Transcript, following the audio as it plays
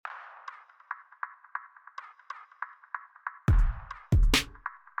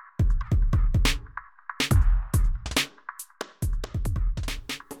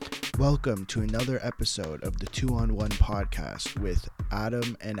Welcome to another episode of the 2-on-1 podcast with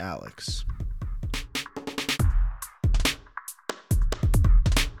Adam and Alex.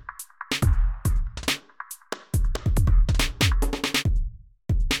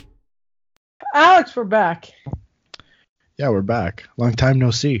 Alex, we're back. Yeah, we're back. Long time no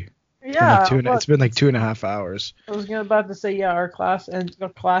see. Yeah, it's been like 2.5 hours. I was about to say, our class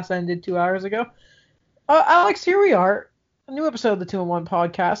ended 2 hours ago. Alex, here we are, a new episode of the 2-on-1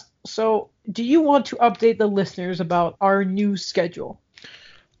 podcast. So, do you want to update the listeners about our new schedule?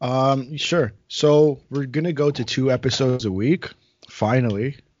 Sure. So we're gonna go to 2 episodes a week.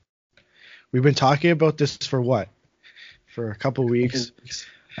 Finally, we've been talking about this for a couple weeks,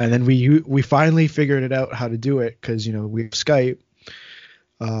 and then we finally figured it out how to do it because we have Skype.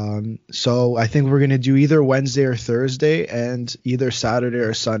 So I think we're gonna do either Wednesday or Thursday, and either Saturday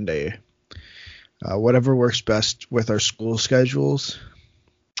or Sunday. Whatever works best with our school schedules.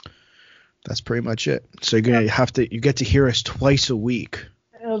 That's pretty much it. So you get to hear us twice a week.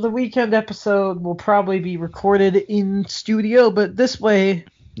 The weekend episode will probably be recorded in studio, but this way,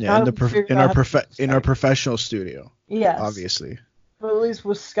 in our professional studio. Yes, obviously. But at least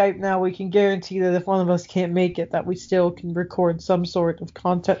with Skype now, we can guarantee that if one of us can't make it, that we still can record some sort of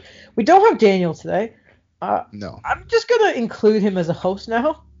content. We don't have Daniel today. No. I'm just gonna include him as a host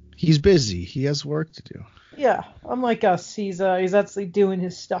now. He's busy. He has work to do. Yeah, unlike us, he's actually doing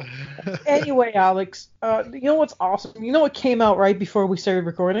his stuff. Anyway, Alex, you know what's awesome? You know what came out right before we started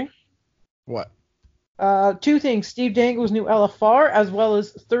recording? What? 2 things: Steve Dangle's new LFR, as well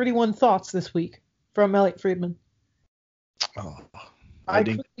as 31 Thoughts this week from Elliot Friedman. Oh, I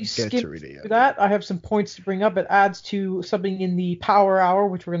didn't get to read it yet. That I have some points to bring up. It adds to something in the Power Hour,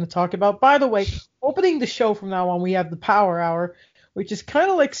 which we're going to talk about. By the way, opening the show from now on, we have the Power Hour, which is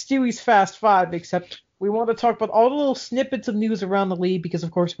kind of like Stewie's Fast Five, except we want to talk about all the little snippets of news around the league because, of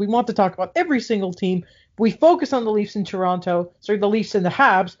course, we want to talk about every single team. We focus on the Leafs in Toronto, the Leafs and the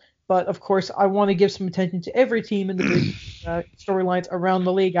Habs, but, of course, I want to give some attention to every team in the storylines around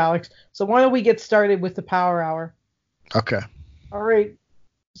the league, Alex. So why don't we get started with the Power Hour? Okay. All right.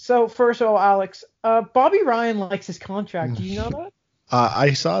 So, first of all, Alex, Bobby Ryan likes his contract. Do you know that?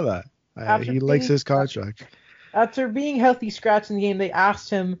 I saw that. He likes his contract. After being healthy scratch in the game, they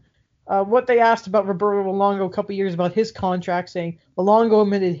asked him what they asked about Roberto Luongo a couple years about his contract, saying, Luongo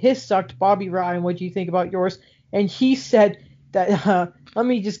admitted his sucked. Bobby Ryan, what do you think about yours? And he said that, let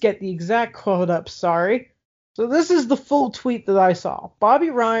me just get the exact quote up, sorry. So this is the full tweet that I saw. Bobby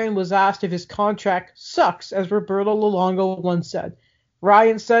Ryan was asked if his contract sucks, as Roberto Luongo once said.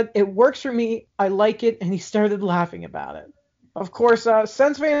 Ryan said, it works for me, I like it, and he started laughing about it. Of course,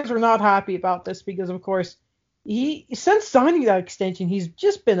 Sens fans were not happy about this because, of course, since signing that extension, he's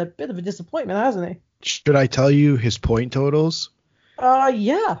just been a bit of a disappointment, hasn't he? Should I tell you his point totals?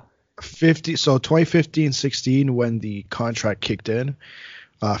 Yeah. 50. So 2015-16, when the contract kicked in,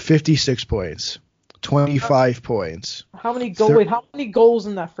 56 points, 25 points. How many goals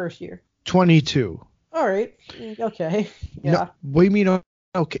in that first year? 22. All right. Okay. Yeah. No, what do you mean?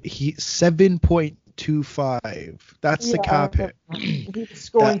 Okay, he 7.25. That's the cap hit. He was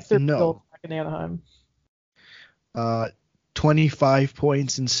scoring 30 goals back in Anaheim. 25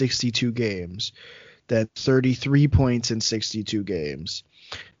 points in 62 games, then 33 points in 62 games,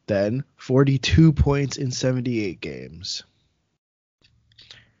 then 42 points in 78 games.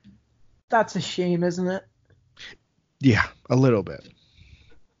 That's a shame, isn't it? Yeah, a little bit.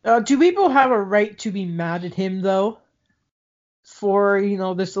 Do people have a right to be mad at him, though, for,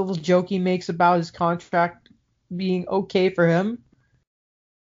 this little joke he makes about his contract being okay for him?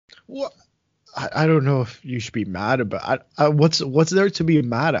 Well, I don't know if you should be mad about what's there to be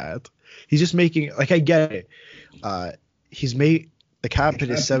mad at. He's just making, I get it. He's made the cap hit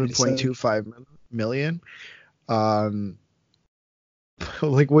is 7.25 million. What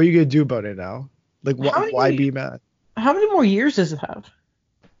are you gonna do about it now? Why be mad? How many more years does it have?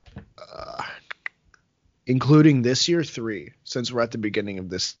 Including this year, 3, since we're at the beginning of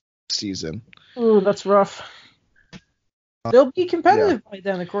this season. Ooh, that's rough. They'll be competitive by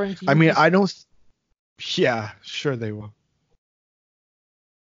then, according to you. I mean, I don't. Yeah, sure they will.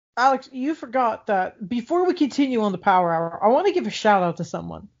 Alex, you forgot that before we continue on the Power Hour, I want to give a shout out to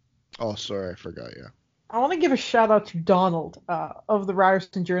someone. Oh, sorry, I forgot. Yeah. I want to give a shout out to Donald of the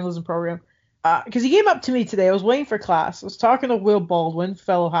Ryerson Journalism Program because he came up to me today. I was waiting for class. I was talking to Will Baldwin,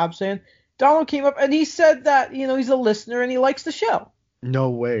 fellow Habs fan. Donald came up and he said that he's a listener and he likes the show.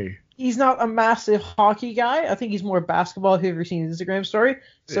 No way. He's not a massive hockey guy. I think he's more basketball. If you've ever seen his Instagram story.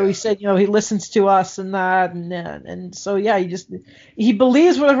 So He said, he listens to us and that and so yeah, he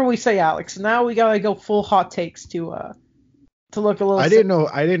believes whatever we say, Alex. Now we gotta go full hot takes to to look a little. I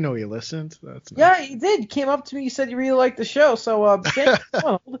didn't know he listened. That's nice. Yeah, he did. He came up to me. He said he really liked the show. So thanks,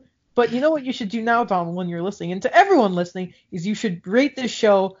 Donald. But you know what you should do now, Donald, when you're listening, and to everyone listening, is you should rate this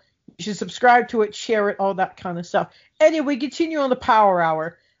show. You should subscribe to it, share it, all that kind of stuff. Anyway, continue on the Power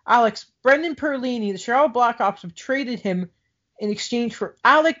Hour. Alex, Brendan Perlini, the Chicago Blackhawks have traded him in exchange for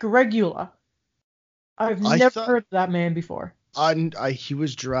Alec Regula. I've never heard of that man before. He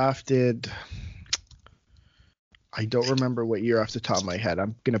was drafted. I don't remember what year off the top of my head.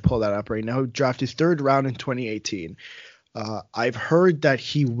 I'm going to pull that up right now. Drafted 3rd round in 2018. I've heard that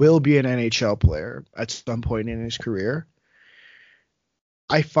he will be an NHL player at some point in his career.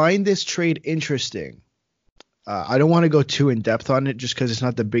 I find this trade interesting. I don't want to go too in depth on it just because it's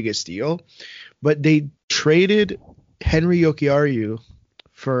not the biggest deal. But they traded Henry Jokiharju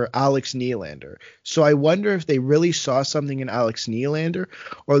for Alex Nylander. So I wonder if they really saw something in Alex Nylander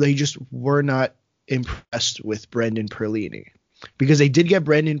or they just were not impressed with Brendan Perlini. Because they did get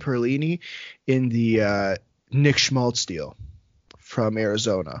Brendan Perlini in the Nick Schmaltz deal from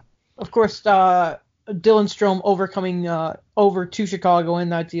Arizona. Of course, Dylan Strome overcoming over to Chicago in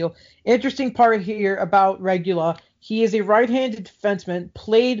that deal. Interesting part here about Regula. He is a right-handed defenseman,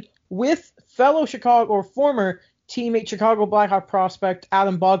 played with fellow Chicago or former teammate Chicago Blackhawk prospect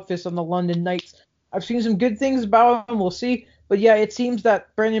Adam Bogfist on the London Knights. I've seen some good things about him. We'll see. But yeah, it seems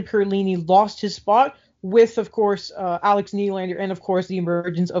that Brendan Perlini lost his spot with, of course, Alex Nylander and, of course, the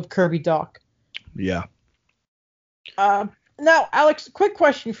emergence of Kirby Dach. Yeah. Now, Alex, quick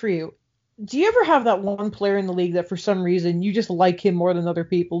question for you. Do you ever have that one player in the league that for some reason you just like him more than other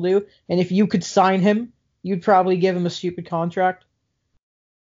people do? And if you could sign him, you'd probably give him a stupid contract?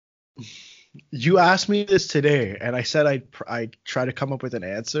 You asked me this today, and I said I'd try to come up with an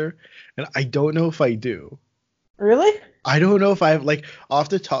answer, and I don't know if I do. Really? I don't know if I have, like, off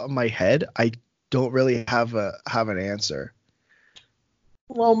the top of my head, I don't really have an answer.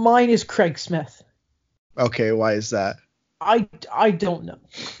 Well, mine is Craig Smith. Okay, why is that? I don't know.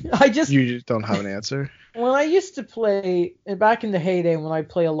 You just don't have an answer? When I used to play, back in the heyday when I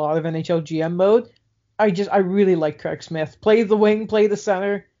play a lot of NHL GM mode, I really like Craig Smith. Play the wing, play the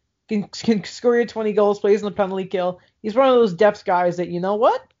center, can score your 20 goals, plays in the penalty kill. He's one of those depth guys that, you know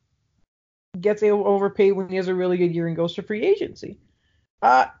what? Gets overpaid when he has a really good year and goes to free agency.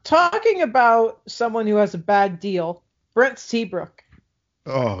 Talking about someone who has a bad deal, Brent Seabrook.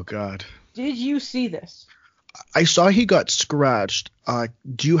 Oh, God. Did you see this? I saw he got scratched.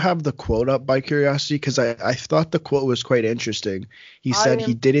 Do you have the quote up by curiosity? Because I thought the quote was quite interesting. He said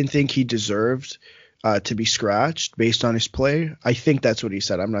he didn't think he deserved to be scratched based on his play. I think that's what he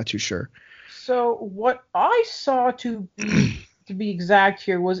said. I'm not too sure. So what I saw to be exact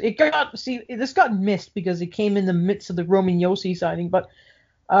here was this got missed because it came in the midst of the Roman Josi signing. But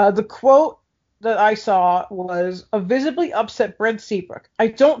the quote that I saw was a visibly upset Brent Seabrook. I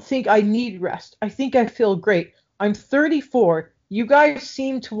don't think I need rest. I think I feel great. I'm 34. You guys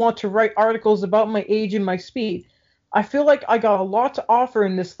seem to want to write articles about my age and my speed. I feel like I got a lot to offer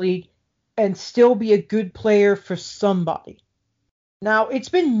in this league and still be a good player for somebody. Now,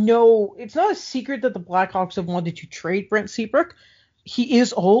 it's not a secret that the Blackhawks have wanted to trade Brent Seabrook. He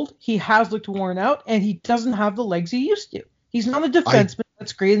is old, he has looked worn out, and he doesn't have the legs he used to. He's not a defenseman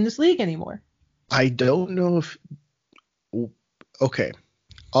that's great in this league anymore. I don't know if... Okay,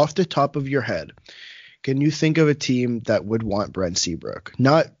 off the top of your head, can you think of a team that would want Brent Seabrook?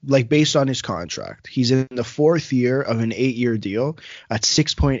 Not like based on his contract. He's in the 4th year of an 8-year deal at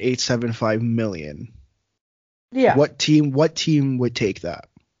 $6.875 million. Yeah. What team would take that?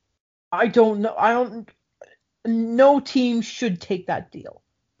 I don't know. No team should take that deal.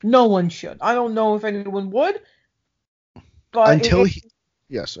 No one should. I don't know if anyone would. But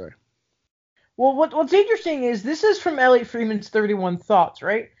yeah, sorry. Well, what's interesting is this is from Elliot Freeman's 31 Thoughts,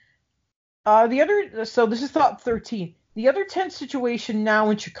 right? So this is thought 13. The other tense situation now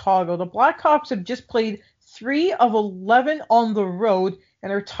in Chicago. The Blackhawks have just played 3 of 11 on the road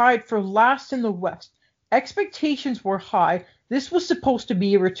and are tied for last in the West. Expectations were high. This was supposed to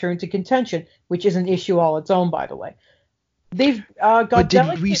be a return to contention, which is an issue all its own, by the way. They've got. But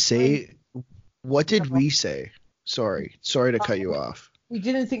did we say? What did we say? Sorry to cut you off. We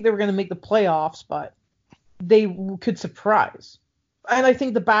didn't think they were going to make the playoffs, but they could surprise. And I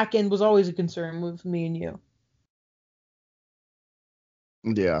think the back end was always a concern with me and you.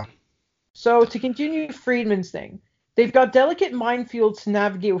 Yeah. So to continue Friedman's thing, they've got delicate minefields to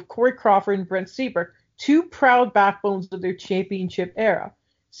navigate with Corey Crawford and Brent Seabrook, 2 proud backbones of their championship era.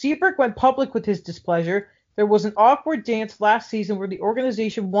 Seabrook went public with his displeasure. There was an awkward dance last season where the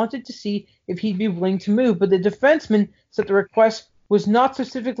organization wanted to see if he'd be willing to move, but the defenseman said the request was not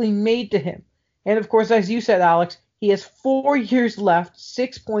specifically made to him. And of course, as you said, Alex, He has 4 years left,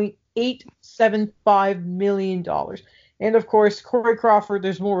 $6.875 million. And of course, Corey Crawford,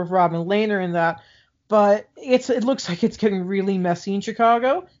 there's more of Robin Lehner in that. But it looks like it's getting really messy in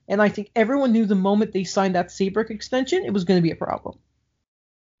Chicago. And I think everyone knew the moment they signed that Seabrook extension, it was going to be a problem.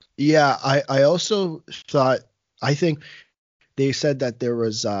 Yeah, I also thought, I think they said that there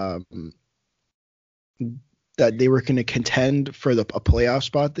was that they were going to contend for a playoff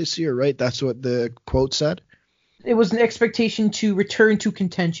spot this year, right? That's what the quote said. It was an expectation to return to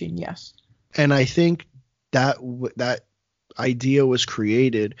contention, yes. And I think that that idea was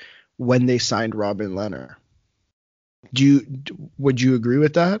created when they signed Robin Lehner. Would you agree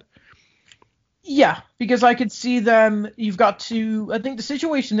with that? Yeah, because I could see them. I think the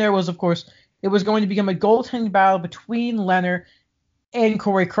situation there was, of course, it was going to become a goaltending battle between Lehner and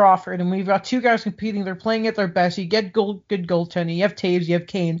Corey Crawford, and we've got two guys competing. They're playing at their best. You get good goaltending. You have Taves, you have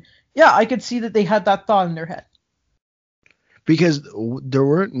Kane. Yeah, I could see that they had that thought in their head. Because there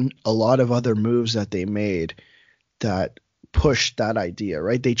weren't a lot of other moves that they made that pushed that idea,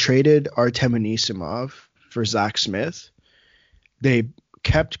 right? They traded Artem Anisimov for Zach Smith. They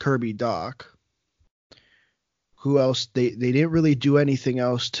kept Kirby Dach. Who else? They didn't really do anything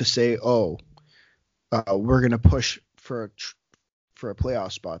else to say, we're gonna push for a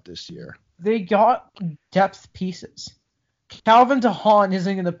playoff spot this year. They got depth pieces. Calvin DeHaan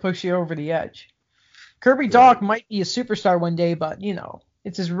isn't gonna push you over the edge. Kirby Dach might be a superstar one day, but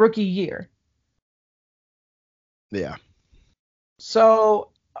it's his rookie year. Yeah. So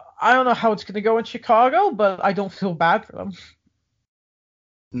I don't know how it's gonna go in Chicago, but I don't feel bad for them.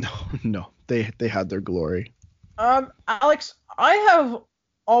 No, they had their glory. Alex, I have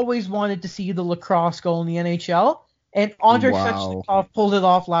always wanted to see the lacrosse goal in the NHL, and Andrei Svechnikov pulled it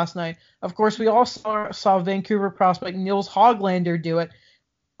off last night. Of course, we all saw Vancouver prospect Nils Hoglander do it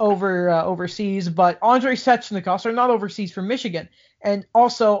overseas, but Andrei Svechnikov, not overseas, from Michigan, and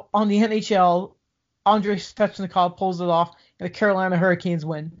also on the NHL, Andrei Svechnikov pulls it off, and the Carolina Hurricanes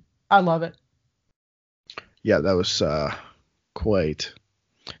win. I love it. Yeah, that was quite.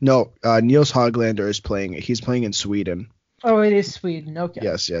 No, Nils Hoglander is playing. He's playing in Sweden. Oh, it is Sweden. Okay.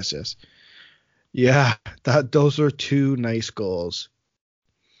 Yes. Yeah, those are two nice goals.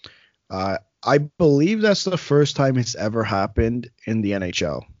 I believe that's the first time it's ever happened in the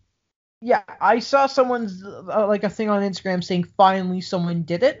NHL. Yeah, I saw someone's a thing on Instagram saying finally someone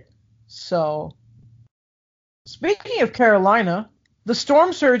did it. So, speaking of Carolina, the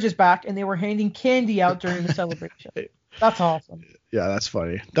Storm Surge is back, and they were handing candy out during the celebration. That's awesome. Yeah, that's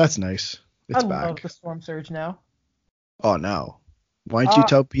funny. That's nice. It's back. I love the Storm Surge now. Oh, no. Why don't you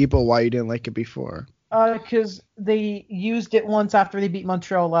tell people why you didn't like it before? Because they used it once after they beat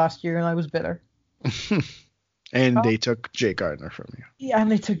Montreal last year, and I was bitter. And they took Jake Gardner from you. Yeah,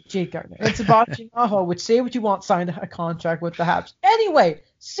 and they took Jake Gardner. And Sebastian Aho, which, say what you want, signed a contract with the Habs. Anyway,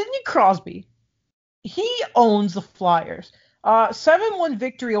 Sidney Crosby, he owns the Flyers. 7-1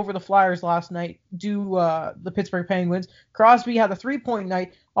 victory over the Flyers last night due the Pittsburgh Penguins. Crosby had a 3-point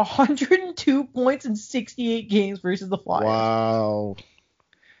night, 102 points in 68 games versus the Flyers.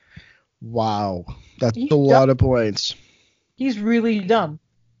 Wow. That's a lot of points. He's really done.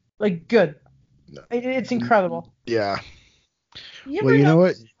 Good. It's incredible. Yeah. You know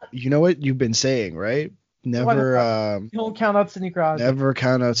what? You know what you've been saying, right? Never. Don't count out Sidney Crosby. Never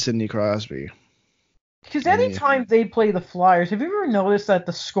count out Sidney Crosby. Because anytime they play the Flyers, have you ever noticed that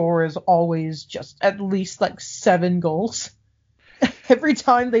the score is always just at least 7 goals every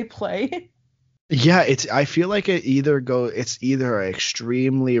time they play? Yeah, I feel like it's either an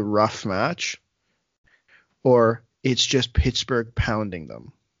extremely rough match or it's just Pittsburgh pounding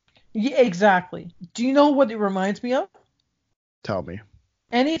them. Yeah, exactly. Do you know what it reminds me of? Tell me.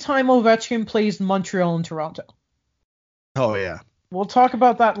 Anytime Ovechkin plays Montreal and Toronto. Oh, yeah. We'll talk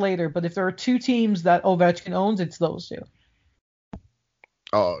about that later, but if there are two teams that Ovechkin owns, it's those two.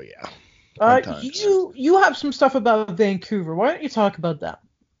 Oh, yeah. You have some stuff about Vancouver. Why don't you talk about that?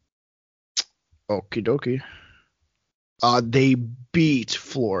 Okie dokie. They beat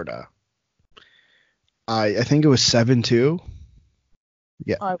Florida. I think it was 7-2.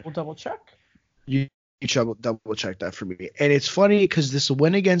 Yeah. I will double check. You double check that for me. And it's funny because this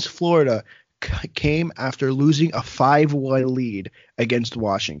win against Florida came after losing a 5-1 lead against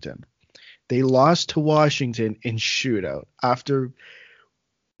Washington. They lost to Washington in shootout after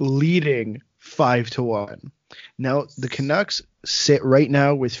leading 5-1. Now the Canucks sit right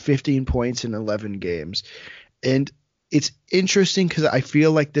now with 15 points in 11 games. And it's interesting because I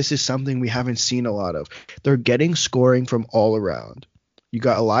feel like this is something we haven't seen a lot of. They're getting scoring from all around. You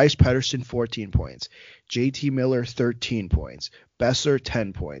got Elias Pettersson, 14 points. JT Miller, 13 points. Besser,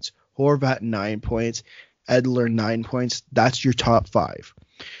 10 points. Horvat, 9 points. Edler 9 points. That's your top 5.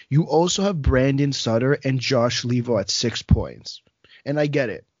 You also have Brandon Sutter and Josh Levo at 6 points. And I get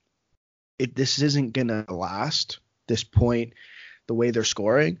it. This isn't going to last, this point, the way they're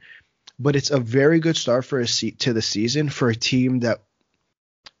scoring. But it's a very good start to the season for a team that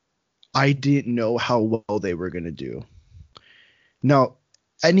I didn't know how well they were going to do. Now,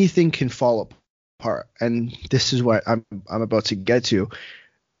 anything can fall apart. And this is what I'm about to get to.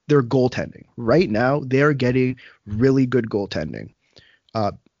 Their goaltending. Right now, they are getting really good goaltending.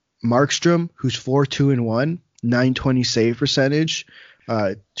 Markstrom, who's 4-2-1, 920 save percentage,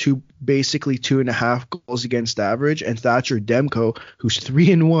 2.5 goals against average, and Thatcher Demko, who's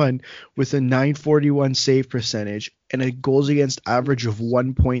 3-1 with a 941 save percentage and a goals against average of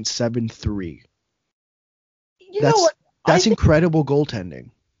 1.73. That's incredible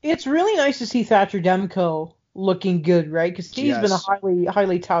goaltending. It's really nice to see Thatcher Demko looking good, right? Because he's been a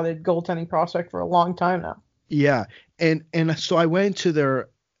highly touted goaltending prospect for a long time now. Yeah, and so I went to their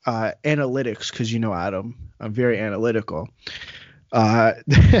analytics because Adam, I'm very analytical. Their By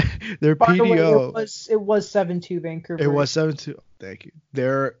the PDO. Way, it was 7-2 Vancouver. It was 7-2. Thank you.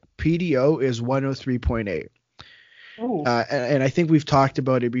 Their PDO is 103.8. And I think we've talked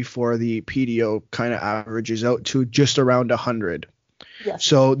about it before. The PDO kind of averages out to just around 100. Yes.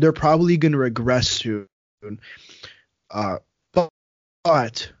 So they're probably going to regress soon. But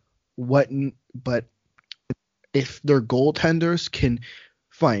if their goaltenders can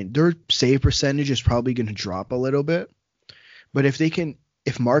fine, their save percentage is probably going to drop a little bit. But if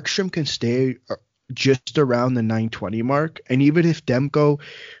Markstrom can stay just around the 920 mark, and even if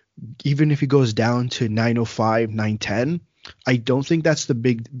he goes down to 905, 910, I don't think that's the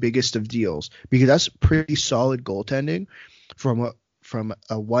biggest of deals, because that's pretty solid goaltending from a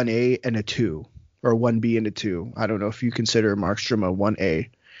 1A and a 2, or a 1B and a 2. I don't know if you consider Markstrom a 1A.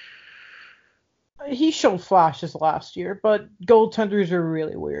 He showed flashes last year, but goaltenders are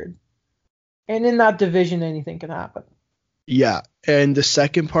really weird. And in that division, anything can happen. Yeah, and the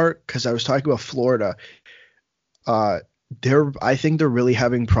second part, because I was talking about Florida, I think they're really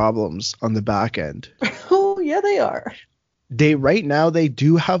having problems on the back end. Oh yeah, they are. They have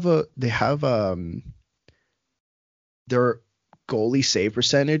their goalie save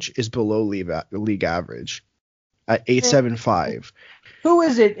percentage is below league average at 875. Who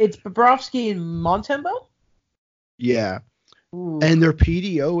is it? It's Bobrovsky and Montembeault? Yeah. Ooh. And their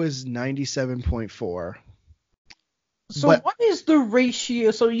PDO is 97.4. So what is the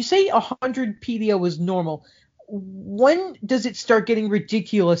ratio? So you say 100 PDO is normal. When does it start getting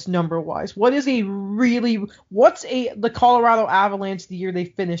ridiculous number-wise? What's the Colorado Avalanche the year they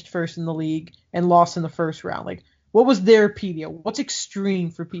finished first in the league and lost in the first round? Like, what was their PDO? What's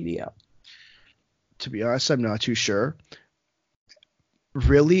extreme for PDO? To be honest, I'm not too sure.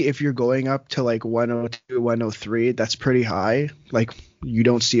 Really, if you're going up to like 102, 103, that's pretty high. Like, you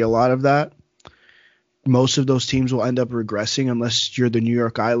don't see a lot of that. Most of those teams will end up regressing unless you're the New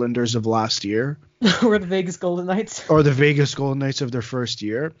York Islanders of last year. Or the Vegas Golden Knights. Or the Vegas Golden Knights of their first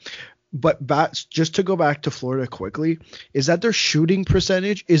year. But just to go back to Florida quickly, is that their shooting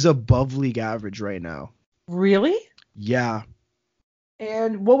percentage is above league average right now. Really? Yeah.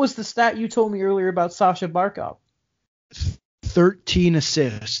 And what was the stat you told me earlier about Sasha Barkov? 13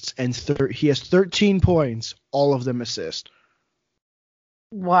 assists, and he has 13 points, all of them assists.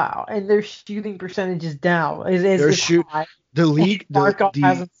 Wow, and their shooting percentage is down. High. The league. Barkov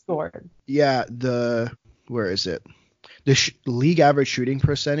hasn't scored. Yeah, where is it? The league average shooting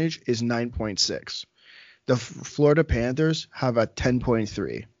percentage is 9.6. The Florida Panthers have a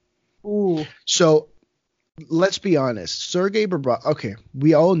 10.3. Ooh. So let's be honest. Sergei Bobrovsky. Okay,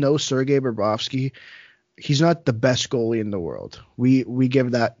 we all know Sergei Bobrovsky. He's not the best goalie in the world. We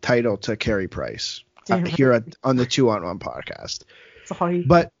give that title to Carey Price here on the 2-on-1 podcast. Sorry.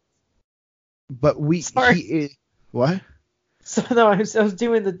 But he is what? So no, I was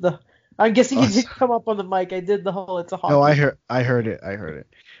doing the I'm guessing you didn't come up on the mic. I did the whole it's a hockey. No, I heard it.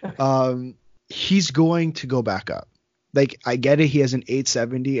 Okay. He's going to go back up. Like, I get it. He has an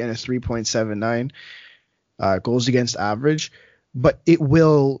 870 and a 3.79 goals against average, but it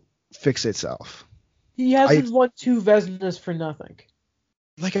will fix itself. He hasn't won 2 Vezinas for nothing.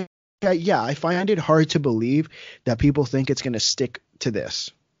 Like, I find it hard to believe that people think it's going to stick to this.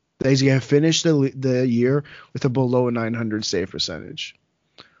 That he's going to finish the year with a below 900 save percentage.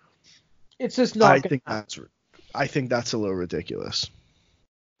 It's just not. I think that's a little ridiculous.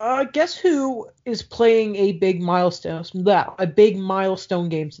 Guess who is playing a big milestone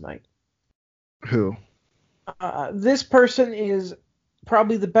game tonight? Who? This person is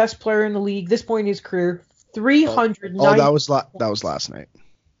probably the best player in the league this point in his career. 390. Oh, that was last night.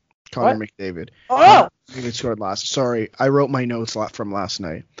 Connor What? McDavid. Oh! McDavid scored last. Sorry, I wrote my notes from last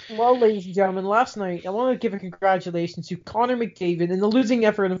night. Well, ladies and gentlemen, last night I want to give a congratulations to Connor McDavid in the losing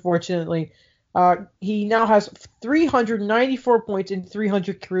effort. Unfortunately, he now has 394 points in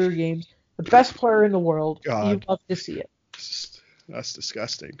 300 career games. The best player in the world. God. You love to see it. That's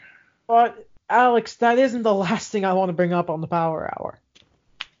disgusting. But Alex, that isn't the last thing I want to bring up on the Power Hour.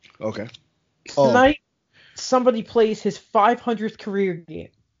 Okay. Tonight, somebody plays his 500th career game.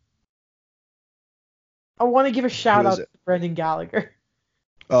 I want to give a shout out to Brendan Gallagher.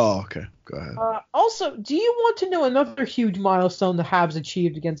 Oh, okay. Go ahead. Also, do you want to know another huge milestone the Habs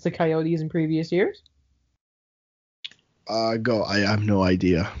achieved against the Coyotes in previous years? Go. I have no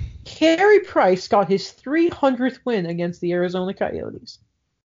idea. Carey Price got his 300th win against the Arizona Coyotes.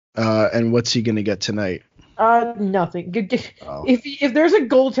 And what's he gonna get tonight? Nothing. Oh. If there's a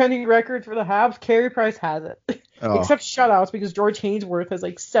goaltending record for the Habs, Carey Price has it. Oh. Except shutouts, because George Hainsworth has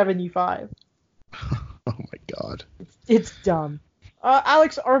like 75. Oh my God. It's dumb.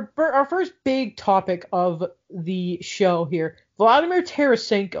 Alex, our first big topic of the show here, Vladimir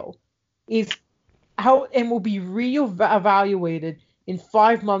Tarasenko is out and will be reevaluated in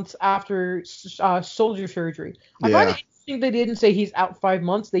 5 months after shoulder surgery. I find it interesting they didn't say he's out 5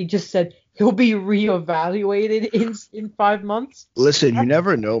 months. They just said he'll be reevaluated in 5 months. Listen, you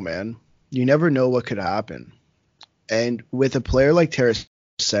never know, man. You never know what could happen. And with a player like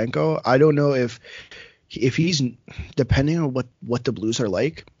Tarasenko, I don't know if he's, depending on what the Blues are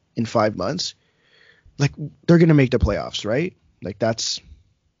like in 5 months, like they're gonna make the playoffs, right? Like that's.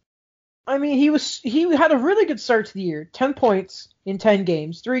 I mean, he had a really good start to the year. 10 points in 10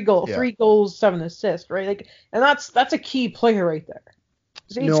 games, 3 goals, 7 assists, right? Like, and that's a key player right there.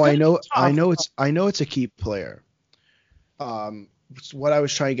 No, I know it's a key player. What I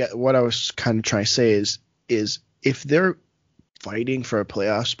was kind of trying to say is if they're fighting for a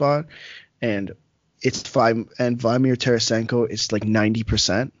playoff spot and it's Vladimir Tarasenko is like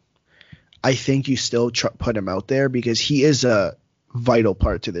 90%, I think you still put him out there because he is a vital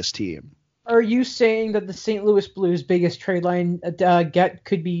part to this team. Are you saying that the St. Louis Blues' biggest trade line get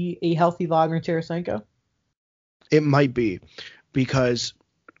could be a healthy Vladimir Tarasenko? It might be, because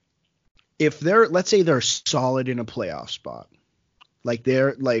if let's say they're solid in a playoff spot, like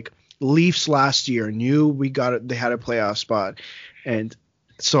they're like Leafs last year knew they had a playoff spot, and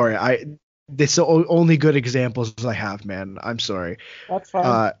sorry, that's the only good examples I have, man. I'm sorry. That's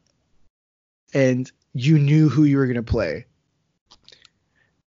fine. And you knew who you were gonna play.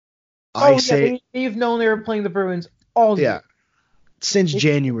 They've known they were playing the Bruins all year. Yeah, since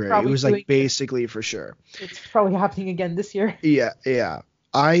January. It was like basically for sure. It's probably happening again this year. Yeah.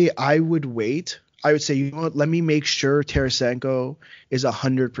 I would wait. I would say, you know what? Let me make sure Tarasenko is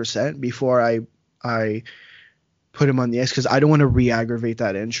 100% before I put him on the ice, because I don't want to re-aggravate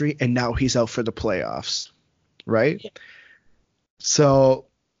that injury, and now he's out for the playoffs, right? Yeah. So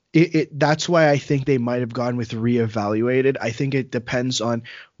that's why I think they might have gone with reevaluated. I think it depends on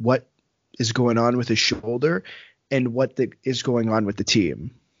what is going on with his shoulder and what is going on with the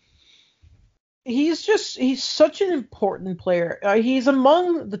team. He's such an important player. He's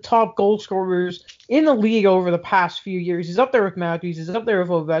among the top goal scorers in the league over the past few years. He's up there with Matthews. He's up there with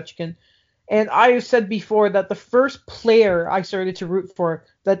Ovechkin. And I have said before that the first player I started to root for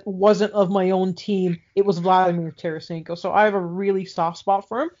that wasn't of my own team, it was Vladimir Tarasenko. So I have a really soft spot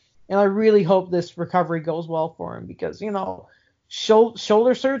for him, and I really hope this recovery goes well for him because, you know,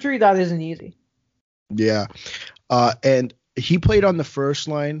 shoulder surgery, that isn't easy. Yeah. And he played on the first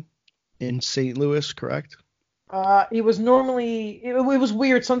line in St. Louis, correct? It was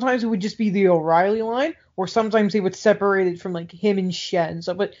weird. Sometimes it would just be the O'Reilly line, or sometimes they would separate it from like him and Shen.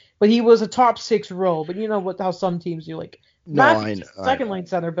 So, but he was a top 6 row. But you know how some teams do, like second line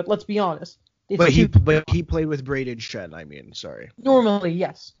center. But let's be honest. But he played with Braden Shen. Sorry. Normally,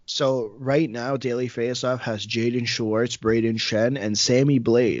 yes. So right now, Daily Faceoff has Jaden Schwartz, Braden Shen, and Sammy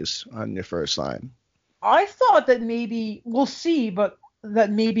Blais on the first line. I thought that maybe we'll see, but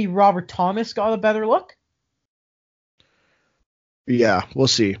that maybe Robert Thomas got a better look. Yeah, we'll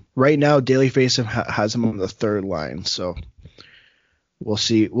see. Right now, Daily Faceoff has him on the third line, so we'll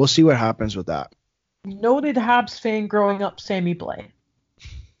see. We'll see what happens with that. Noted Habs fan growing up, Sammy Blais.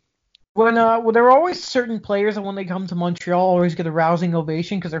 When there are always certain players that when they come to Montreal always get a rousing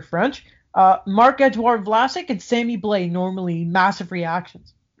ovation because they're French. Marc-Edouard Vlasic and Sammy Blais normally massive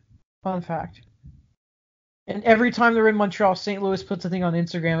reactions. Fun fact. And every time they're in Montreal, St. Louis puts a thing on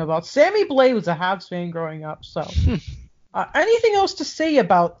Instagram about Sammy Blais was a Habs fan growing up. So, anything else to say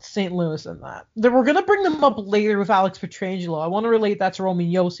about St. Louis and that? We're going to bring them up later with Alex Pietrangelo. I want to relate that to Roman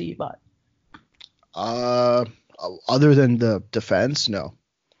Josi, but... Other than the defense, no.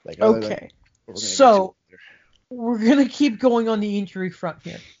 Like, Okay. we're gonna So we're gonna keep going on the injury front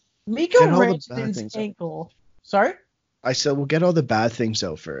here. Miko Get all the bad Rantanen's things out. ankle. Sorry? I said we'll get all the bad things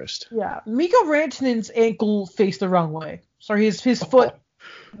out first. Yeah. Miko Rantanen's ankle faced the wrong way. Sorry, his foot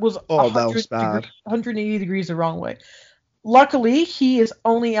was that was bad. 180 degrees the wrong way. Luckily, he is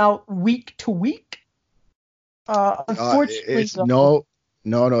only out week to week. Unfortunately, No.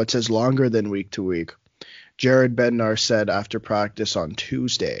 It says longer than week to week. Jared Bednar said after practice on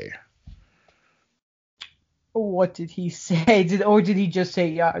Tuesday. What did he say? Did he just say,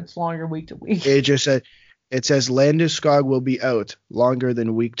 yeah, it's longer week to week? It just said, it says Landeskog will be out longer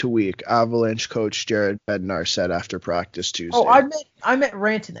than week to week. Avalanche coach Jared Bednar said after practice Tuesday. Oh, I meant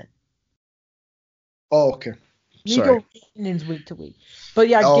Rantanen. Oh, okay. Miko Rantanen's week to week. But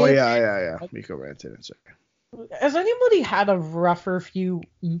yeah. Oh, yeah. Miko Rantanen. Sorry. Has anybody had a rougher few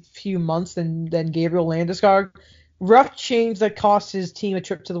months than Gabriel Landeskog? Rough change that cost his team a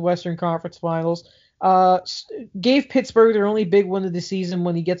trip to the Western Conference Finals. Gave Pittsburgh their only big win of the season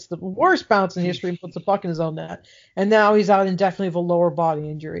when he gets the worst bounce in history and puts the puck in his own net. And now he's out indefinitely with a lower body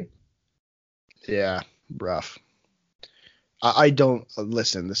injury. Yeah, rough. I don't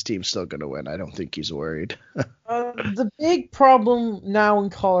listen. This team's still gonna win. I don't think he's worried. The big problem now in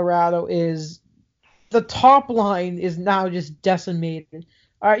Colorado is the top line is now just decimated.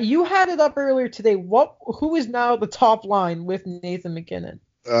 You had it up earlier today. Who is now the top line with Nathan MacKinnon?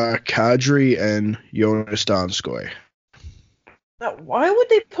 Kadri and Jonas Donskoy. Now, why would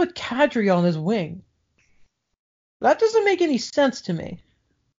they put Kadri on his wing? That doesn't make any sense to me.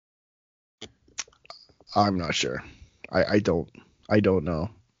 I'm not sure. I don't know.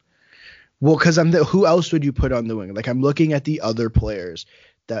 Well, because who else would you put on the wing? Like, I'm looking at the other players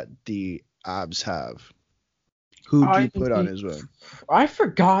that the Abs have. Who do you put on his wing? I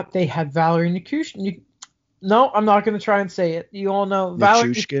forgot they had Valerie Nichushkin. No, I'm not going to try and say it. You all know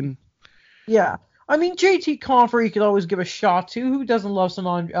Valerie Nichushkin. Yeah. I mean, JT Compher you could always give a shot to. Who doesn't love some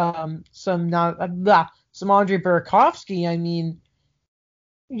Andre Burakovsky? I mean,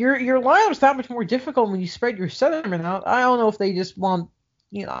 your lineup's that much more difficult when you spread your centerman out. I don't know if they just want,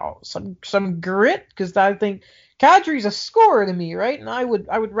 some grit, because I think Kadri's a scorer to me, right? And I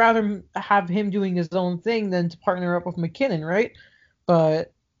would rather have him doing his own thing than to partner up with MacKinnon, right?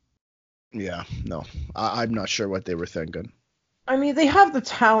 But yeah, no, I'm not sure what they were thinking. I mean, they have the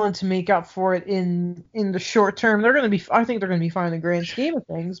talent to make up for it in the short term. I think they're going to be fine in the grand scheme of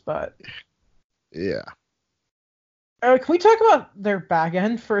things, but yeah. Can we talk about their back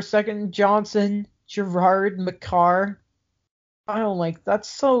end for a second? Johnson, Girard, Makar. I don't like that's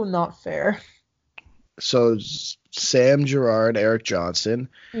so not fair. So Sam Girard, Eric Johnson,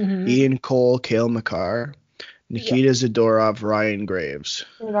 Ian Cole, Cale Makar, Nikita Zadorov, Ryan Graves.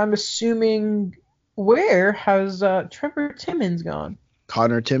 And I'm assuming where has Trevor Timmins gone?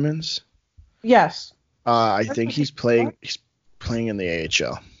 Connor Timmins? Yes. I think he's playing in the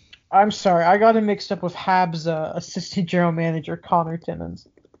AHL. I'm sorry, I got him mixed up with Habs assistant general manager Connor Timmins.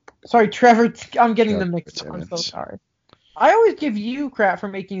 Sorry, Trevor. I'm getting them mixed up. I'm so sorry. I always give you crap for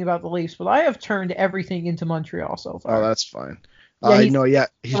making about the Leafs, but I have turned everything into Montreal so far. Oh, that's fine.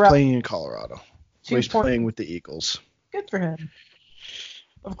 He's playing in Colorado. So he's playing with the Eagles. Good for him.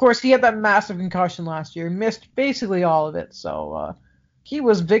 Of course, he had that massive concussion last year. Missed basically all of it. So he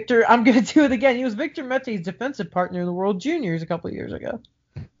was Victor. I'm going to do it again. He was Victor Mete's defensive partner in the World Juniors a couple of years ago.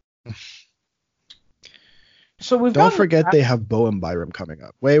 So don't forget they have Bowen Byram coming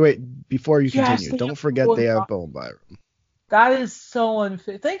up. Wait, before you continue, don't forget they have Bowen Byram. That is so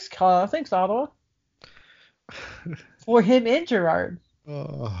unfair. Thanks, Ottawa. For him and Girard.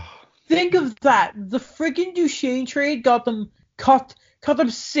 Oh. Think of that. The freaking Duchesne trade got them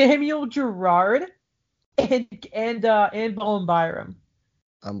Samuel Girard and Bowen Byram.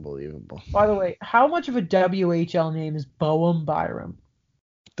 Unbelievable. By the way, how much of a WHL name is Bowen Byram?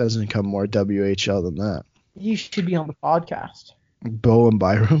 Doesn't come more WHL than that. You should be on the podcast. Bowen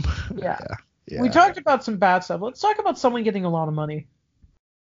Byram? Yeah. We talked about some bad stuff. Let's talk about someone getting a lot of money.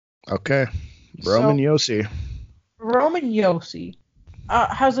 Okay. Roman Josi. Roman Josi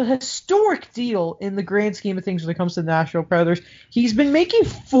has a historic deal in the grand scheme of things when it comes to the Nashville Predators. He's been making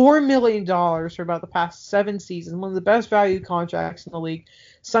 $4 million for about the past 7 seasons, one of the best value contracts in the league.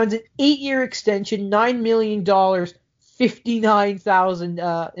 Signs an 8-year extension, $9 million,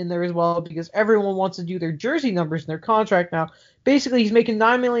 $59,000 in there as well, because everyone wants to do their jersey numbers in their contract now. Basically, he's making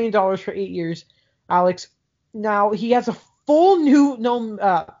 $9 million for 8 years, Alex. Now, he has a full no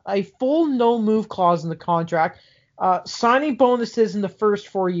move clause in the contract, signing bonuses in the first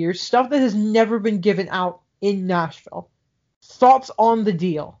 4 years, stuff that has never been given out in Nashville. Thoughts on the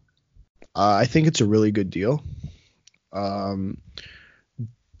deal? I think it's a really good deal.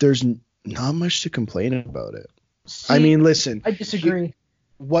 there's not much to complain about it. See, I mean, listen. I disagree.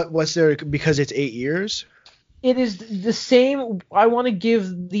 What's there because it's 8 years? It is the same. I want to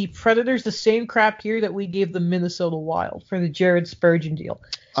give the Predators the same crap here that we gave the Minnesota Wild for the Jared Spurgeon deal.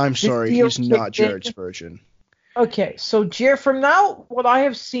 I'm sorry, he's not Jared Spurgeon. Okay, so from now, what I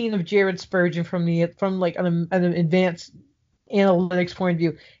have seen of Jared Spurgeon from like an advanced analytics point of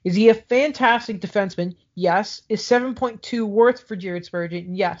view, is he a fantastic defenseman? Yes. Is 7.2 worth for Jared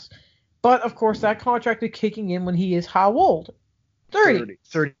Spurgeon? Yes. But of course, that contract is kicking in when he is how old? 30.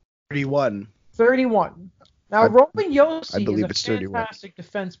 31. 31. Now, Roman Josi believe is it's a 31. fantastic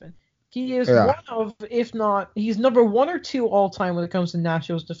defenseman. He is one of, if not, he's number 1 or 2 all time when it comes to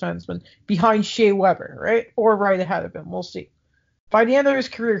Nashville's defensemen, behind Shea Weber, right? Or right ahead of him. We'll see. By the end of his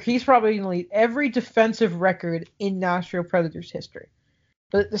career, he's probably going to lead every defensive record in Nashville Predators history.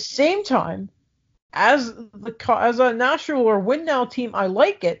 But at the same time, as a Nashville or win now team, I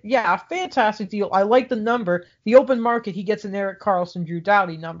like it. Yeah, fantastic deal. I like the number. The open market, he gets an Erik Karlsson, Drew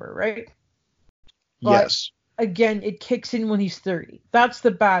Doughty number, right? But yes. Again, it kicks in when he's 30. That's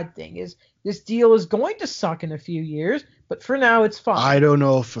the bad thing. Is this deal is going to suck in a few years, but for now it's fine. I don't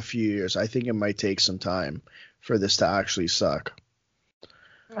know if a few years. I think it might take some time for this to actually suck.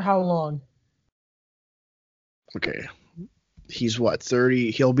 How long? Okay. He's what, 30?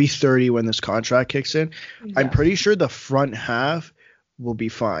 He'll be 30 when this contract kicks in. Yes. I'm pretty sure the front half will be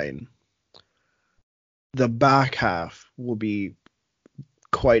fine. The back half will be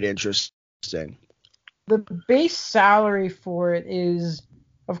quite interesting. The base salary for it is,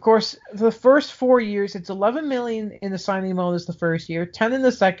 of course, the first 4 years, it's $11 million in the signing bonus the first year, 10 in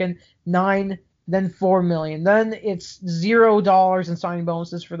the second, 9, then $4 million. Then it's $0 in signing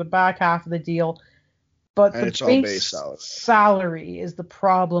bonuses for the back half of the deal. But and the base salary is the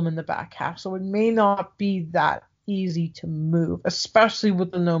problem in the back half, so it may not be that easy to move, especially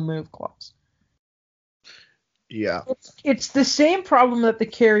with the no-move clause. Yeah. It's the same problem that the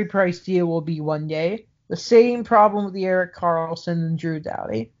Carey Price deal will be one day. The same problem with the Erik Karlsson and Drew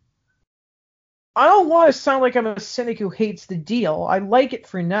Doughty. I don't want to sound like I'm a cynic who hates the deal. I like it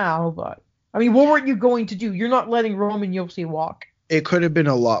for now, but I mean, what were you going to do? You're not letting Roman Josi walk. It could have been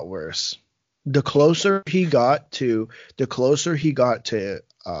a lot worse. The closer he got to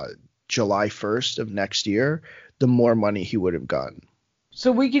July 1st of next year, the more money he would have gotten.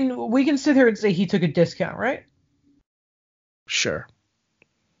 So we can sit here and say he took a discount, right? Sure.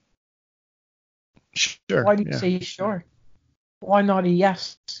 Why do you say sure? Why not a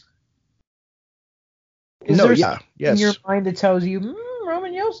yes? Is there yes. In your mind that tells you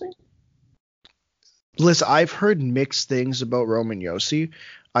Roman Josi? Listen, I've heard mixed things about Roman Josi.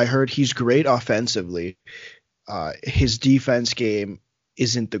 I heard he's great offensively. His defense game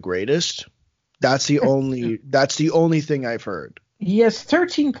isn't the greatest. That's the only thing I've heard. He has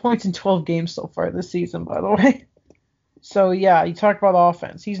 13 points in 12 games so far this season, by the way. So, yeah, you talk about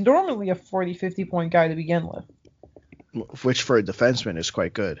offense. He's normally a 40, 50-point guy to begin with. Which, for a defenseman, is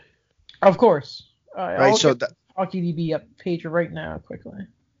quite good. Of course. Right, so HockeyDB up page right now, quickly.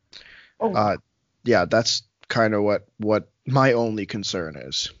 Yeah, that's kind of what my only concern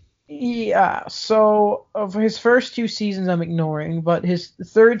is. Yeah, so of his first 2 seasons, I'm ignoring, but his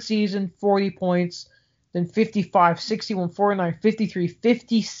third season, 40 points, then 55, 61, 49, 53,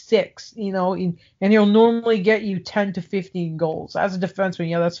 56, and he'll normally get you 10 to 15 goals. As a defenseman,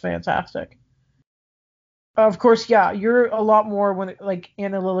 yeah, that's fantastic. Of course, yeah, you're a lot more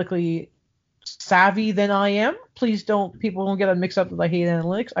analytically savvy than I am. People don't get it mixed up that I hate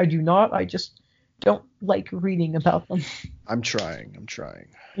analytics. I do not. I just don't like reading about them. I'm trying.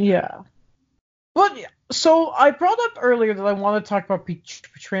 Yeah. But, so I brought up earlier that I want to talk about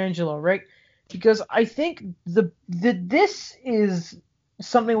Pietrangelo, right? Because I think this is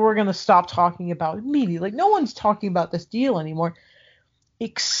something we're going to stop talking about immediately. Like, no one's talking about this deal anymore,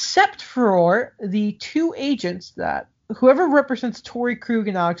 except for the 2 agents that whoever represents Torey Krug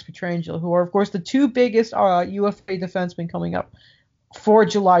and Alex Pietrangelo, who are, of course, the 2 biggest UFA defensemen coming up for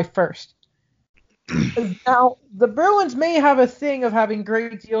July 1st. Now, the Bruins may have a thing of having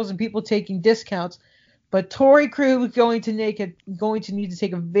great deals and people taking discounts, but Torey Krug is going to need to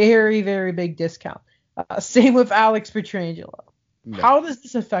take a very, very big discount. Same with Alex Pietrangelo. No. How does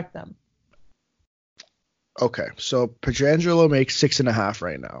this affect them? Okay, so Pietrangelo makes 6.5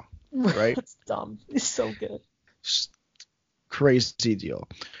 right now, right? That's dumb. It's so good. Crazy deal.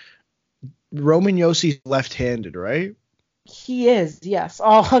 Roman Josi's left-handed, right? He is, yes.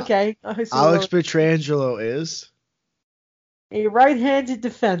 Oh, okay. Alex Pietrangelo is a right-handed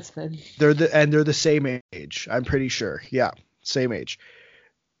defenseman. They're the same age. I'm pretty sure. Yeah, same age.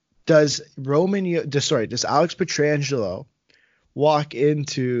 Does Alex Pietrangelo walk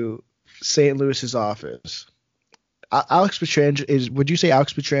into St. Louis's office, Alex Pietrangelo would you say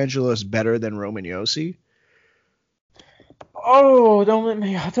Alex Pietrangelo is better than Roman Josi? Oh, don't let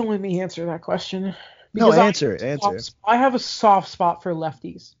me answer that question. No, Because answer it. I have a soft spot for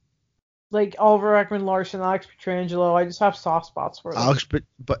lefties. Like Oliver Ekman-Larsson, Alex Pietrangelo, I just have soft spots for them.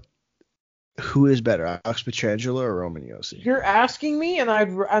 But who is better, Alex Pietrangelo or Roman Josi? You're asking me, and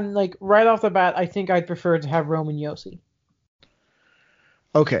I'm like right off the bat, I think I'd prefer to have Roman Josi.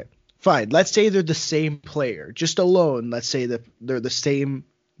 Okay, fine. Let's say they're the same player. Just alone, let's say that they're the same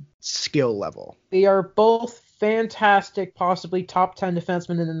skill level. They are both fantastic, possibly top 10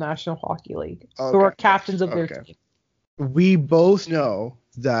 defensemen in the National Hockey League, who are captains of their team. We both know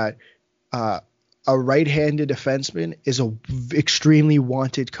that a right-handed defenseman is a extremely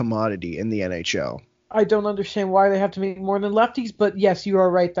wanted commodity in the NHL. I don't understand why they have to make more than lefties, but yes, you are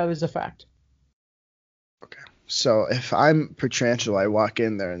right. That is a fact. Okay. So if I'm Pietrangelo, I walk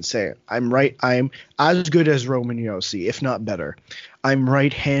in there and say, I'm as good as Roman Josi, if not better. I'm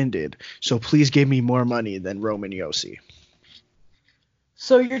right-handed, so please give me more money than Roman Josi.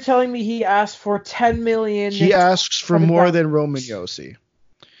 So you're telling me he asked for $10 million? He asks for more than Roman Josi.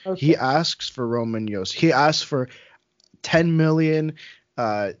 Okay. He asks for Roman Josi. He asks for $10 million.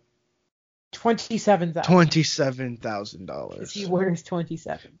 $27,000. He wears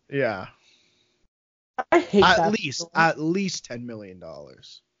 27. Yeah. I hate that. At least $10 million. Do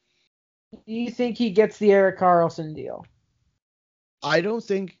you think he gets the Erik Karlsson deal? I don't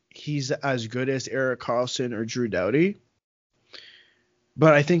think he's as good as Erik Karlsson or Drew Doughty,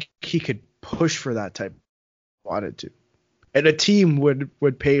 but I think he could push for that type if he wanted to. And a team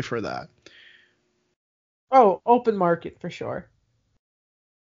would pay for that. Oh, open market for sure.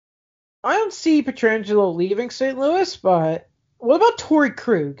 I don't see Pietrangelo leaving St. Louis, but what about Torrey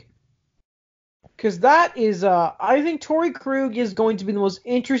Krug? Because that is, I think Torrey Krug is going to be the most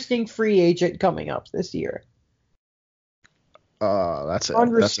interesting free agent coming up this year. That's a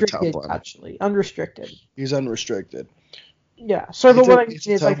unrestricted, tough one. Actually. Unrestricted. He's unrestricted. Yeah. So what I mean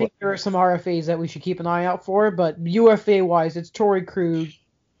is, I think there are some RFAs that we should keep an eye out for, but UFA wise, it's Torrey Krug.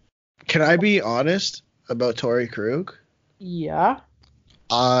 Can I be honest about Torrey Krug? Yeah.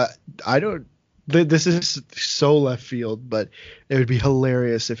 I don't. This is so left field, but it would be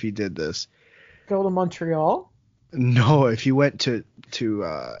hilarious if he did this. Go to Montreal? No, if he went to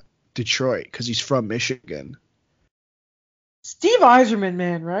Detroit, because he's from Michigan. Steve Yzerman,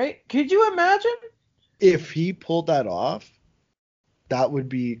 man, right? Could you imagine? If he pulled that off, that would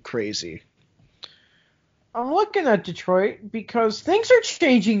be crazy. I'm looking at Detroit because things are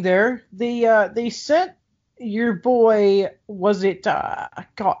changing there. They sent your boy, was it I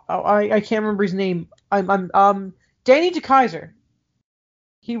can't remember his name. I'm Danny DeKeyser.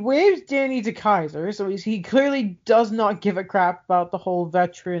 He waived Danny DeKeyser, so he clearly does not give a crap about the whole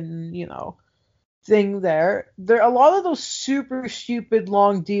veteran, thing there. A lot of those super stupid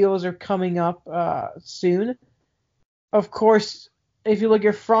long deals are coming up soon. Of course, if you look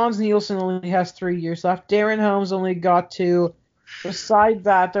at Franz Nielsen only has 3 years left. Darren Helms only got 2. Beside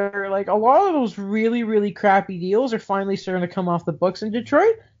that, there are like a lot of those really, really crappy deals are finally starting to come off the books in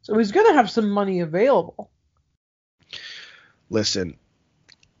Detroit. So he's going to have some money available. Listen,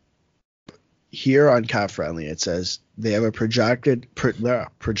 here on Cap Friendly, it says they have a projected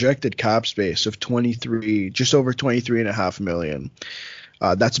cap space of just over 23.5 million.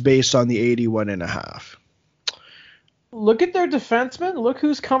 That's based on the 81.5. Look at their defensemen. Look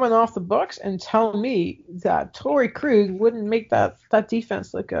who's coming off the books, and tell me that Torrey Krug wouldn't make that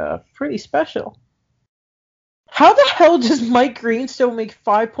defense look pretty special. How the hell does Mike Green still make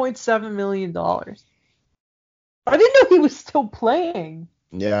 $5.7 million? I didn't know he was still playing.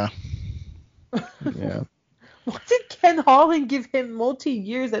 Yeah. Yeah. Why did Ken Holland give him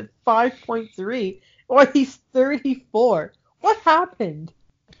multi-years at 5.3 while he's 34? What happened?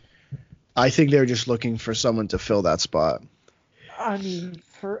 I think they're just looking for someone to fill that spot. I mean,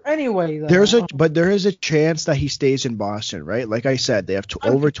 anyway, though. But there is a chance that he stays in Boston, right? Like I said, they have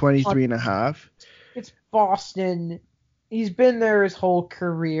over 23.5. It's Boston. He's been there his whole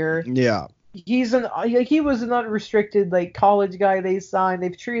career. Yeah. He was an unrestricted college guy they signed.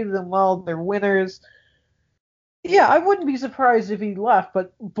 They've treated him well. They're winners. Yeah, I wouldn't be surprised if he left,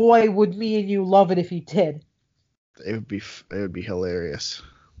 but boy, would me and you love it if he did. It would be hilarious.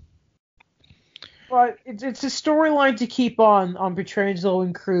 But it's a storyline to keep on Pietrangelo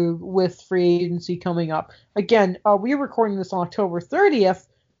and Krug with free agency coming up. Again, we're recording this on October 30th,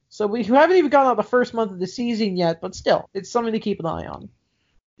 so we haven't even gotten out the first month of the season yet, but still, it's something to keep an eye on.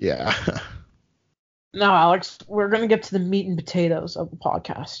 Yeah. Now, Alex, we're going to get to the meat and potatoes of the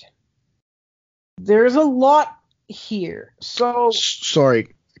podcast. There's a lot here. So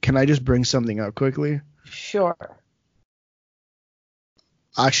Sorry, can I just bring something up quickly? sure.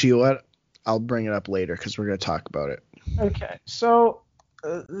 Actually, what? I'll bring it up later because we're gonna talk about it. Okay. So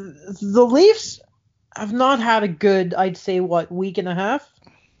the Leafs have not had a good, I'd say, week and a half?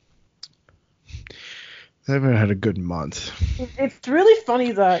 They haven't had a good month. It's really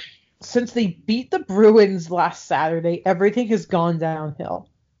funny that since they beat the Bruins last Saturday, everything has gone downhill.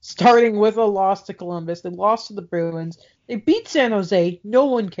 Starting with a loss to Columbus, they lost to the Bruins, they beat San Jose, no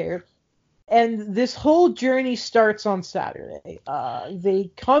one cared, and this whole journey starts on Saturday.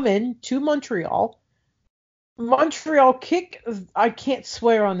 They come in to Montreal. Montreal kick, I can't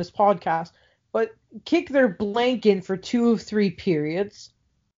swear on this podcast, but kick their blank in for 2 of 3 periods.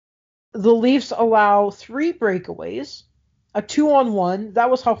 The Leafs allow 3 breakaways, a 2-on-1.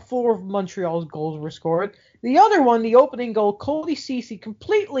 That was how 4 of Montreal's goals were scored. The other one, the opening goal, Cody Ceci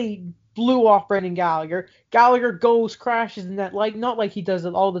completely blew off Brendan Gallagher. Gallagher goes, crashes in net, not like he does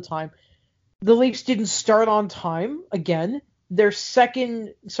it all the time. The Leafs didn't start on time again. Montreal's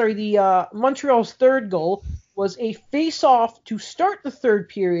third goal was a face-off to start the third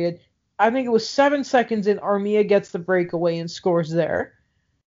period. I think it was 7 seconds in, Armia gets the breakaway and scores there.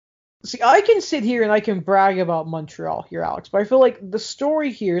 See, I can sit here and I can brag about Montreal here, Alex, but I feel like the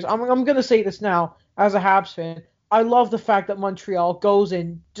story here is, I'm going to say this now as a Habs fan, I love the fact that Montreal goes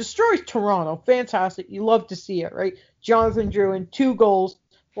in, destroys Toronto. Fantastic. You love to see it, right? Jonathan Drouin, 2 goals,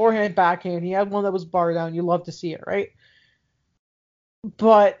 forehand, backhand. He had one that was bar down. You love to see it, right?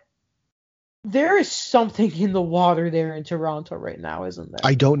 But there is something in the water there in Toronto right now, isn't there?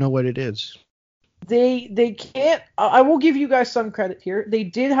 I don't know what it is. They can't. I will give you guys some credit here. They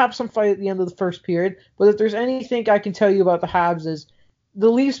did have some fight at the end of the first period, but if there's anything I can tell you about the Habs is the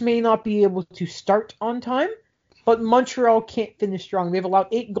Leafs may not be able to start on time, but Montreal can't finish strong. They've allowed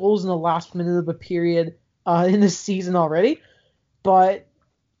 8 goals in the last minute of a period in this season already. But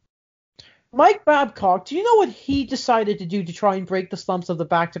Mike Babcock, do you know what he decided to do to try and break the slumps of the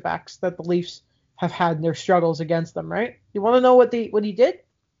back-to-backs that the Leafs have had in their struggles against them, right? You want to know what he did?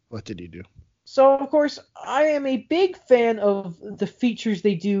 What did he do? So, of course, I am a big fan of the features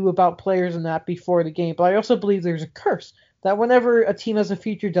they do about players and that before the game, but I also believe there's a curse that whenever a team has a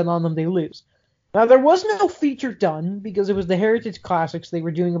feature done on them, they lose. Now, there was no feature done because it was the Heritage Classics. They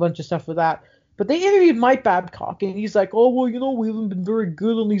were doing a bunch of stuff with that. But they interviewed Mike Babcock, and he's like, oh, well, we haven't been very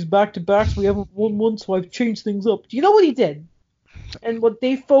good on these back-to-backs. We haven't won one, so I've changed things up. Do you know what he did? And what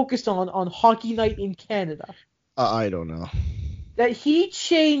they focused on Hockey Night in Canada? I don't know. That he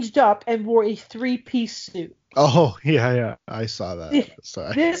changed up and wore a 3-piece suit. Oh, yeah, I saw that.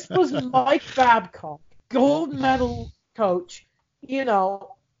 Sorry. This was Mike Babcock, gold medal coach,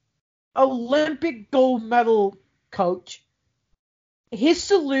 Olympic gold medal coach. His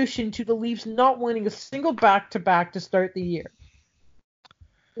solution to the Leafs not winning a single back-to-back to start the year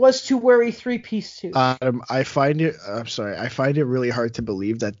was to wear a 3-piece suit. I find it really hard to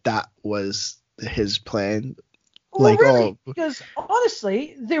believe that was his plan. Well, really, because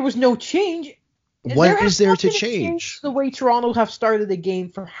honestly, there was no change. What is there to change? The way Toronto have started the game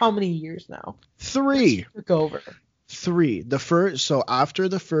for how many years now? 3. Took over. 3. So after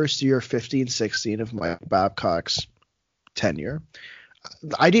the first year, 15-16 of Mike Babcock's tenure,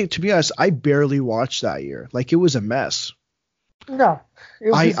 to be honest, I barely watched that year. Like, it was a mess. No.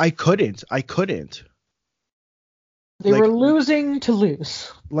 I couldn't. They were losing to lose.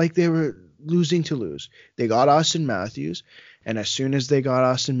 Like, they were losing to lose. They got Austin Matthews, and as soon as they got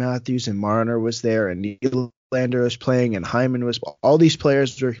Austin Matthews and Marner was there and Nylander was playing and Hyman was, all these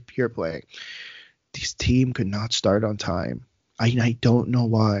players were here playing. This team could not start on time. I don't know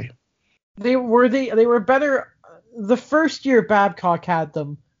why. They were better the first year Babcock had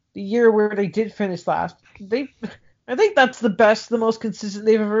them. The year where they did finish last. I think that's the most consistent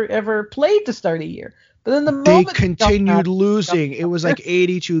they've ever played to start a year. But then they continued losing. It was like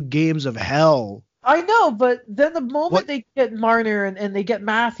 82 games of hell. I know, but then the moment they get Marner and they get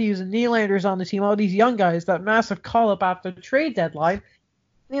Matthews and Nylander's on the team, all these young guys, that massive call-up after the trade deadline,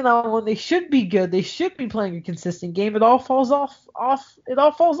 when they should be good, they should be playing a consistent game, it all falls off. It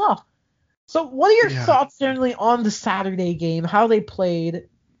all falls off. So what are your thoughts generally on the Saturday game, how they played,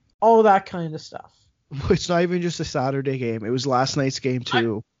 all that kind of stuff? It's not even just a Saturday game. It was last night's game,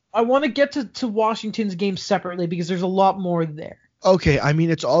 too. I want to get to Washington's game separately because there's a lot more there. Okay, I mean,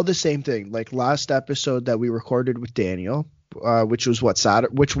 it's all the same thing. Like last episode that we recorded with Daniel, which was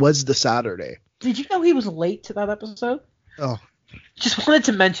the Saturday. Did you know he was late to that episode? Oh. Just wanted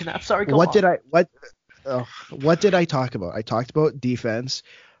to mention that. Sorry, go on. What did I talk about? I talked about defense.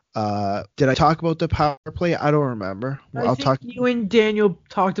 Did I talk about the power play? I don't remember. I I'll think talk you and Daniel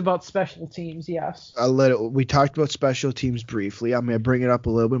talked about special teams, yes. a little. We talked about special teams briefly. I'm gonna bring it up a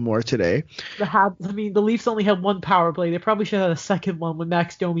little bit more today. The Leafs only had one power play. They probably should have had a second one when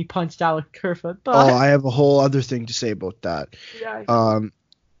Max Domi punched Alex Kerfoot. But Oh, I have a whole other thing to say about that. yeah,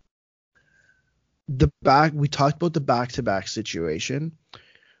 We talked about the back-to-back situation.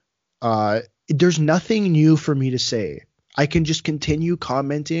 There's nothing new for me to say. I can just continue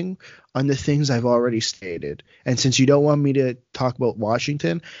commenting on the things I've already stated. And since you don't want me to talk about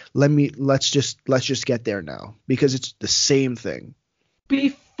Washington, let's just get there now because it's the same thing.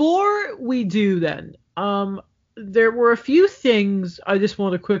 before we do then, there were a few things I just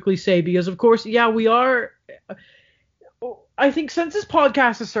want to quickly say because, of course, yeah, we are. I think since this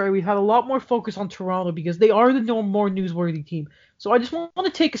podcast has started, we've had a lot more focus on Toronto because they are the more newsworthy team. So I just want to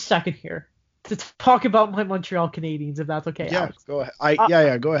take a second here to talk about my Montreal Canadiens, if that's okay. Yeah, Alex. go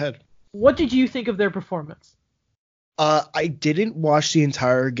ahead. Go ahead. What did you think of their performance? I didn't watch the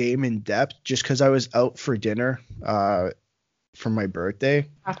entire game in depth just because I was out for dinner for my birthday.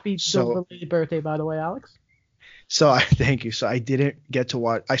 Happy belated birthday, by the way, Alex. So thank you. So I didn't get to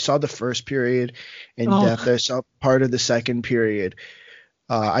watch. I saw the first period in depth. I saw part of the second period.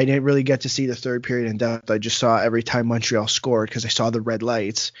 I didn't really get to see the third period in depth. I just saw every time Montreal scored because I saw the red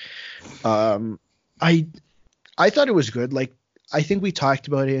lights. I thought it was good. Like I think we talked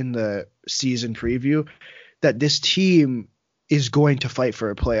about it in the season preview that this team is going to fight for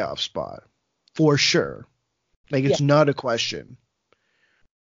a playoff spot for sure. Like it's not a question.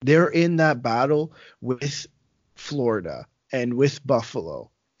 They're in that battle with Florida and with Buffalo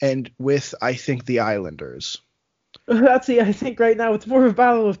and with I think the Islanders. I think right now it's more of a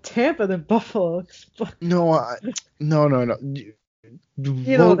battle of Tampa than Buffalo. No. You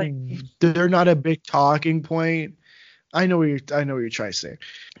know they're not a big talking point. I know what you're trying to say.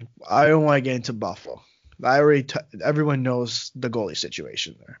 I don't want to get into Buffalo. Everyone knows the goalie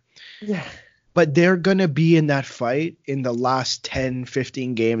situation there. Yeah. But they're going to be in that fight in the last 10,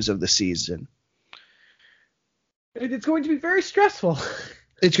 15 games of the season. It's going to be very stressful.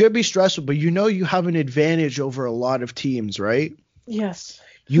 It's going to be stressful, but you have an advantage over a lot of teams, right? Yes.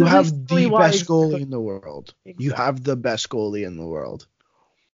 You have the best goalie in the world. Exactly. You have the best goalie in the world.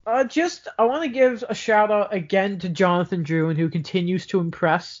 I want to give a shout out again to Jonathan Drouin, who continues to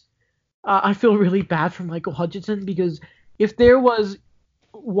impress. I feel really bad for Michael Hutchinson because if there was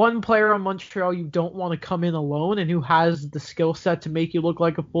one player on Montreal you don't want to come in alone and who has the skill set to make you look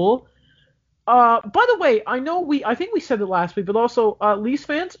like a fool. By the way, I think we said it last week, but also Leafs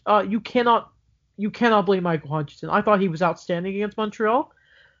fans, you cannot blame Michael Hutchinson. I thought he was outstanding against Montreal.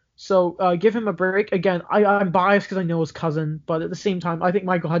 So give him a break. Again, I'm biased because I know his cousin, but at the same time, I think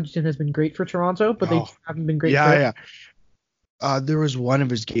Michael Hutchinson has been great for Toronto, but they haven't been great for him. Yeah. There was one of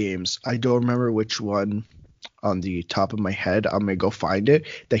his games. I don't remember which one on the top of my head. I'm going to go find it,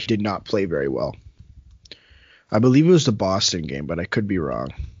 that he did not play very well. I believe it was the Boston game, but I could be wrong.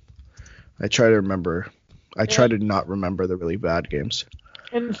 I try to remember. I try to not remember the really bad games.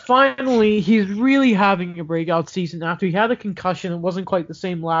 And finally, he's really having a breakout season after he had a concussion and wasn't quite the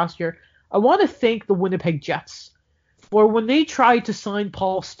same last year. I want to thank the Winnipeg Jets for when they tried to sign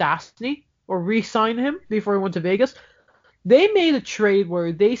Paul Stastny or re-sign him before he went to Vegas. They made a trade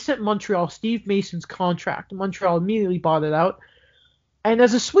where they sent Montreal Steve Mason's contract. Montreal immediately bought it out. And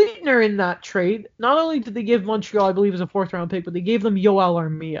as a sweetener in that trade, not only did they give Montreal, I believe, as a fourth-round pick, but they gave them Yoel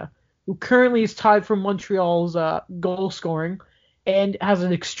Armia, who currently is tied for Montreal's goal scoring and has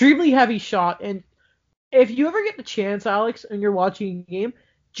an extremely heavy shot. And if you ever get the chance, Alex, and you're watching a game,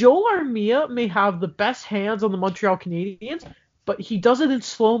 Joel Armia may have the best hands on the Montreal Canadiens, but he does it in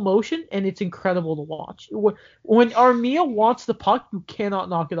slow motion, and it's incredible to watch. When Armia wants the puck, you cannot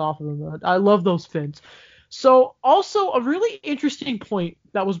knock it off of him. I love those fins. So, also, a really interesting point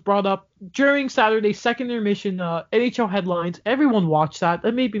that was brought up during Saturday's second intermission NHL headlines. Everyone watched that.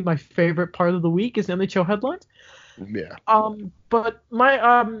 That may be my favorite part of the week is NHL headlines. Yeah. But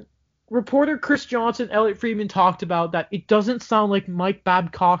my reporter Chris Johnson, Elliot Friedman talked about that it doesn't sound like Mike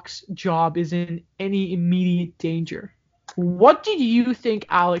Babcock's job is in any immediate danger. What did you think,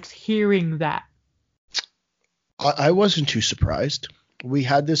 Alex, hearing that? I wasn't too surprised. We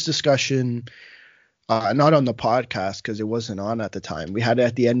had this discussion, not on the podcast because it wasn't on at the time. We had it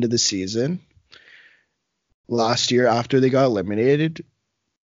at the end of the season last year after they got eliminated.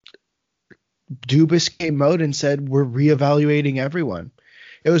 Dubas came out and said, we're reevaluating everyone.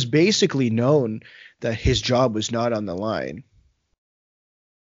 It was basically known that his job was not on the line.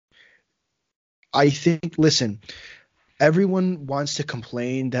 I think, listen, everyone wants to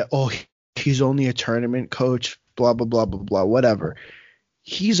complain that, he's only a tournament coach, blah, blah, blah, blah, blah, whatever.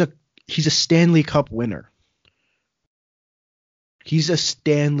 he's a Stanley Cup winner. He's a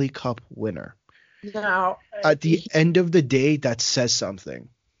Stanley Cup winner. Now, At the end of the day, that says something.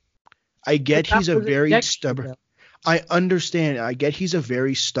 I get he's a very stubborn. I understand. I get he's a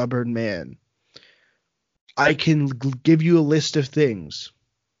very stubborn man. I can give you a list of things.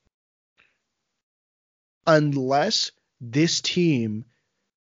 Unless this team,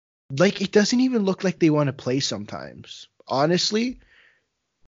 like, it doesn't even look like they want to play sometimes. Honestly,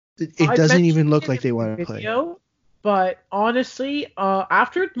 it doesn't even look like they want to play. But honestly,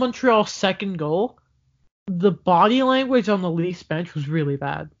 after Montreal's second goal, the body language on the Leafs bench was really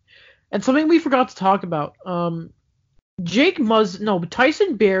bad. And something we forgot to talk about,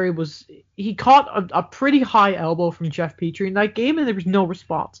 Tyson Barrie he caught a pretty high elbow from Jeff Petrie in that game, and there was no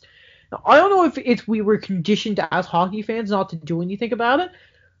response. Now, I don't know if we were conditioned as hockey fans not to do anything about it,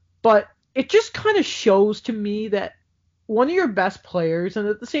 but it just kind of shows to me that one of your best players, and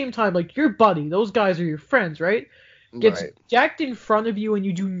at the same time, like, your buddy, those guys are your friends, right? Gets decked in front of you and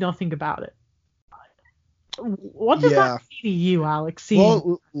you do nothing about it. What does that mean to you, Alex?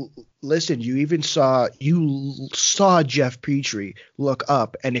 Well, listen, you saw Jeff Petrie look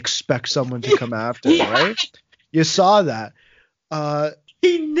up and expect someone to come after him, right? You saw that.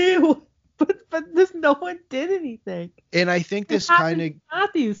 He knew, but no one did anything. And I think this kind of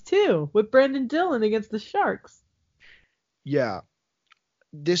Matthews too, with Brandon Dillon against the Sharks. Yeah.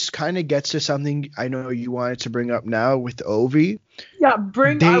 This kind of gets to something I know you wanted to bring up now with Ovi. Yeah,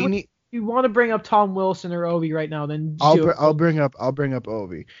 you want to bring up Tom Wilson or Ovi right now, then I'll bring up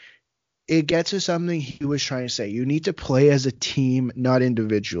Ovi. It gets to something he was trying to say. You need to play as a team, not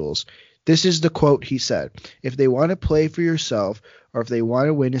individuals. This is the quote he said. If they want to play for yourself, or if they want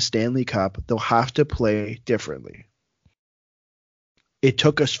to win a Stanley Cup, they'll have to play differently. It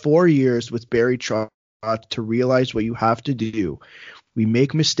took us 4 years with Barry Trotz to realize what you have to do. We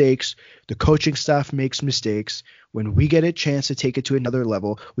make mistakes. The coaching staff makes mistakes. When we get a chance to take it to another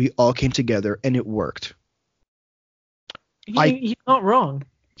level, we all came together and it worked. He's not wrong.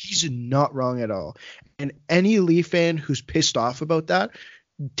 He's not wrong at all. And any Leaf fan who's pissed off about that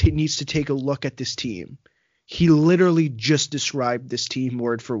needs to take a look at this team. He literally just described this team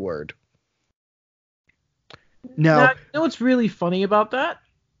word for word. Now, you know what's really funny about that?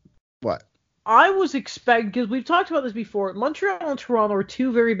 What? I was expecting, because we've talked about this before, Montreal and Toronto are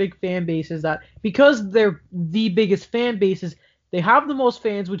two very big fan bases that, because they're the biggest fan bases, they have the most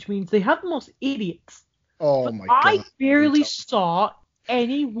fans, which means they have the most idiots. Oh my God. I barely saw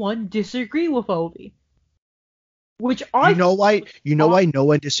anyone disagree with Ovi. You know why no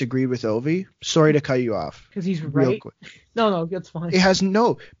one disagreed with Ovi? Sorry to cut you off. Because he's right. No, that's fine.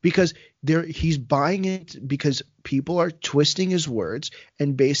 Because he's buying it because people are twisting his words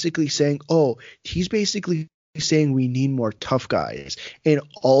and basically saying, he's basically saying we need more tough guys. And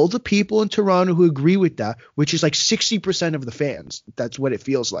all the people in Toronto who agree with that, which is like 60% of the fans, that's what it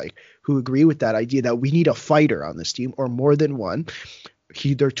feels like, who agree with that idea that we need a fighter on this team or more than one.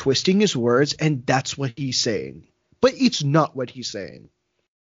 They're twisting his words, and that's what he's saying. But it's not what he's saying.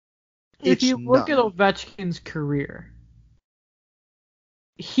 If you look at Ovechkin's career,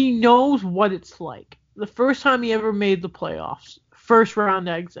 he knows what it's like. The first time he ever made the playoffs, first round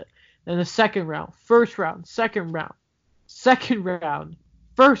exit. Then the second round, first round, second round, second round,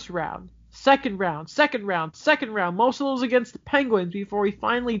 first round, second round, second round, second round. Most of those against the Penguins before he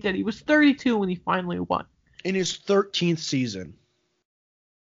finally did. He was 32 when he finally won. In his 13th season.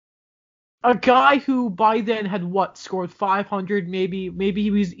 A guy who by then had scored 500, maybe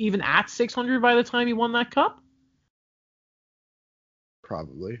he was even at 600 by the time he won that cup?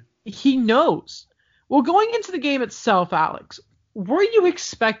 Probably. He knows. Well, going into the game itself, Alex, were you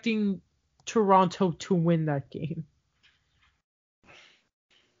expecting Toronto to win that game?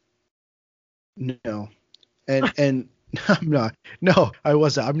 No. And I'm not. No, I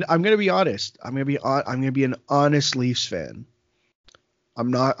wasn't. I'm going to be honest. I'm going to be an honest Leafs fan. I'm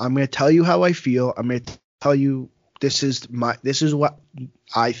going to tell you how I feel. I'm going to tell you this is what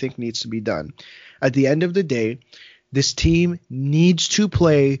I think needs to be done. At the end of the day, this team needs to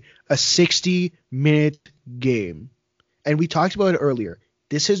play a 60-minute game. And we talked about it earlier.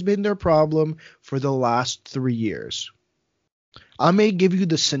 This has been their problem for the last 3 years. I may give you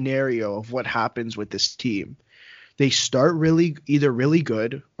the scenario of what happens with this team. They start either really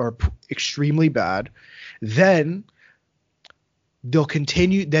good or extremely bad. Then they'll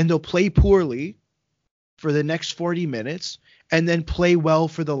play poorly for the next 40 minutes and then play well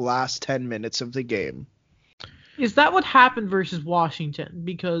for the last 10 minutes of the game. Is that what happened versus Washington?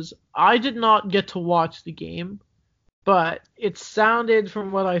 Because I did not get to watch the game, but it sounded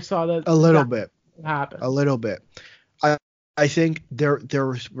from what I saw that a little bit happened. A little bit. I think there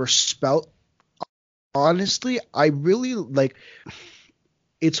were spell. Honestly, I really like.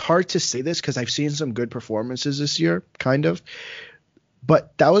 It's hard to say this because I've seen some good performances this year, kind of,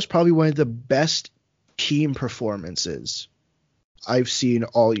 but that was probably one of the best team performances I've seen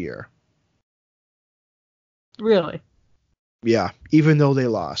all year. Really? Yeah, even though they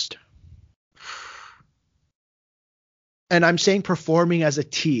lost. And I'm saying performing as a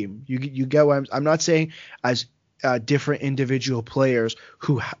team. You get what I'm not saying as different individual players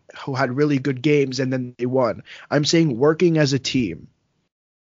who had really good games and then they won. I'm saying working as a team.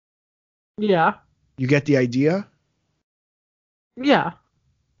 Yeah. You get the idea? Yeah.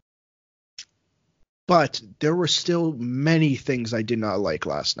 But there were still many things I did not like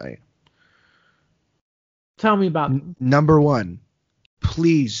last night. Tell me about them. Number one,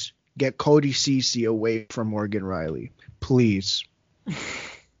 please get Cody Ceci away from Morgan Riley. Please.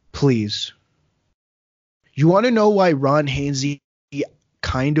 Please. You want to know why Ron Hainsey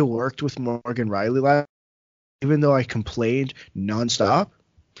kind of worked with Morgan Riley last, even though I complained nonstop?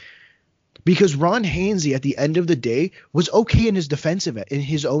 Because Ron Hainsey, at the end of the day, was okay in his defensive in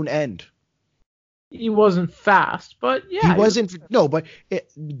his own end. He wasn't fast, but yeah. He wasn't. No, but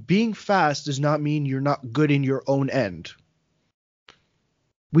being fast does not mean you're not good in your own end.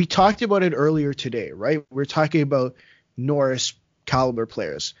 We talked about it earlier today, right? We're talking about Norris caliber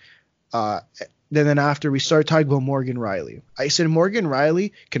players. Then after we started talking about Morgan Riley, I said Morgan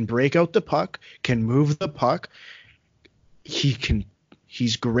Riley can break out the puck, can move the puck.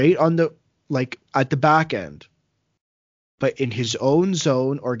 He's great on the at the back end. But in his own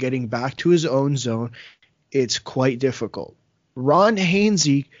zone or getting back to his own zone, it's quite difficult. Ron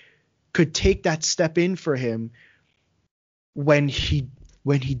Hainsey could take that step in for him when he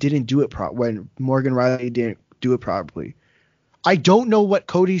didn't do it when Morgan Riley didn't do it properly. I don't know what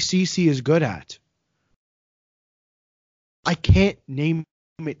Cody Ceci is good at. I can't name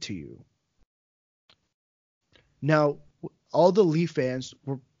it to you. Now, all the Leaf fans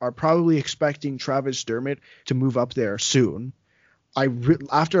are probably expecting Travis Dermott to move up there soon.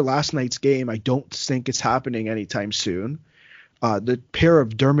 After last night's game, I don't think it's happening anytime soon. The pair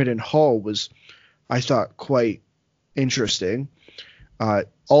of Dermott and Hall was, I thought, quite interesting.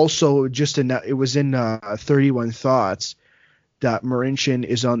 Also, it was in 31 Thoughts that Marincin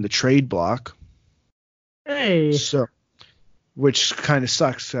is on the trade block. Hey. So, which kind of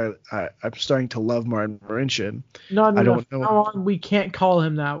sucks. I'm starting to love Martin Marincin. I don't know. Now on, we can't call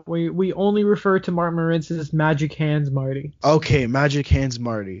him that. We only refer to Martin Marincin as Magic Hands Marty. Okay, Magic Hands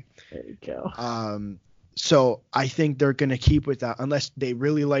Marty. There you go. So I think they're going to keep with that unless they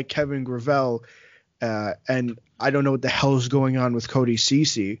really like Kevin Gravel. And I don't know what the hell is going on with Cody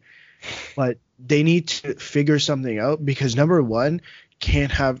Ceci. But they need to figure something out because, number one,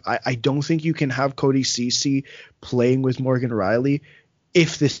 I don't think you can have Cody Ceci playing with Morgan Riley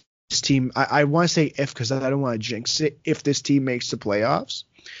if this team, I want to say if because I don't want to jinx it, if this team makes the playoffs.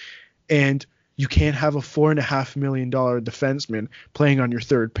 And you can't have a $4.5 million defenseman playing on your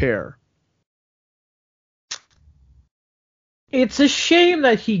third pair. It's a shame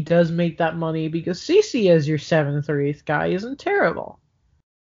that he does make that money because Ceci as your 7th or 8th guy isn't terrible.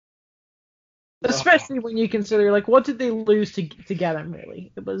 Especially when you consider, what did they lose to get him,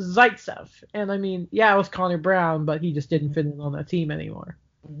 really? It was Zaitsev. And, I mean, yeah, it was Connor Brown, but he just didn't fit in on that team anymore.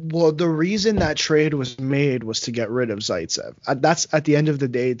 Well, the reason that trade was made was to get rid of Zaitsev. That's, at the end of the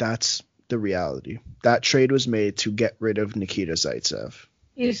day, that's the reality. That trade was made to get rid of Nikita Zaitsev.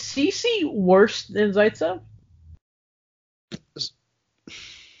 Is Ceci worse than Zaitsev?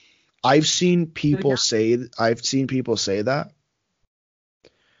 I've seen people say that.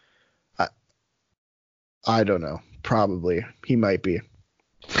 I don't know. Probably. He might be.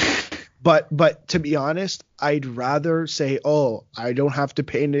 But to be honest, I'd rather say, I don't have to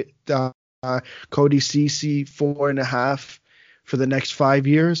pay Cody Ceci $4.5 for the next 5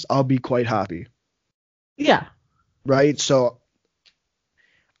 years. I'll be quite happy. Yeah. Right? So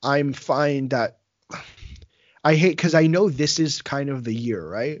I'm fine that I hate because I know this is kind of the year,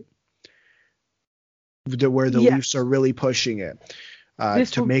 right? Where the Leafs are really pushing it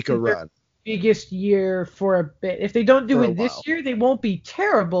to make a run. Biggest year for a bit. If they don't do it this year, they won't be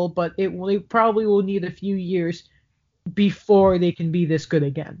terrible, but they probably will need a few years before they can be this good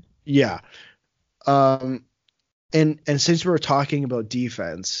again. Yeah. And since we're talking about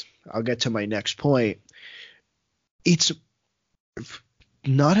defense, I'll get to my next point. It's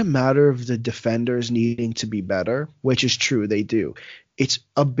not a matter of the defenders needing to be better, which is true, they do. It's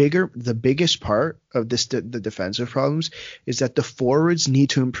the biggest part of the defensive problems is that the forwards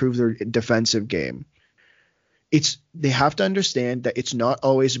need to improve their defensive game. they have to understand that it's not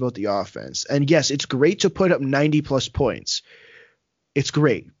always about the offense. And yes, it's great to put up 90 plus points. It's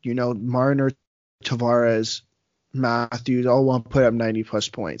great. Marner, Tavares, Matthews all want to put up 90 plus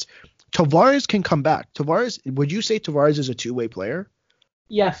points. Tavares can come back. Would you say Tavares is a two-way player?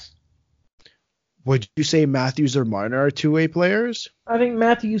 Yes. Would you say Matthews or Marner are two-way players? I think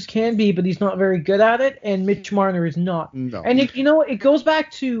Matthews can be, but he's not very good at it, and Mitch Marner is not. No. And it goes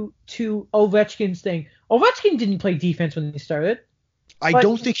back to Ovechkin's thing. Ovechkin didn't play defense when he started. I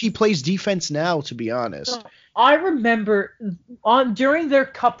don't think he plays defense now, to be honest. I remember during their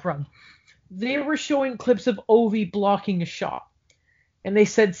cup run, they were showing clips of Ovi blocking a shot. And they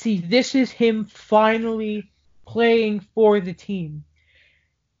said, see, this is him finally playing for the team.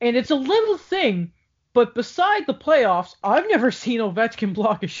 And it's a little thing, but beside the playoffs, I've never seen Ovechkin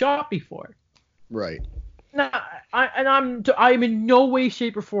block a shot before. Right. Now, I'm in no way,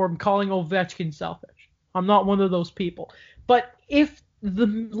 shape, or form calling Ovechkin selfish. I'm not one of those people. But if the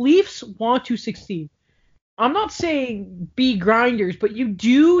Leafs want to succeed, I'm not saying be grinders, but you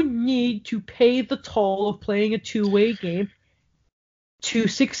do need to pay the toll of playing a two-way game to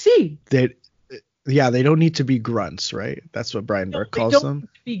succeed. They don't need to be grunts, right? That's what Brian Burke calls them. They don't need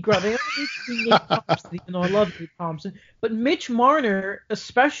to be grunts. They don't need to be Nate Thompson, even though I love Nate Thompson. But Mitch Marner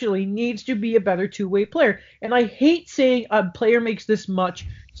especially needs to be a better two-way player. And I hate saying a player makes this much,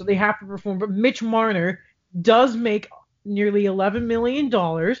 so they have to perform. But Mitch Marner does make nearly $11 million.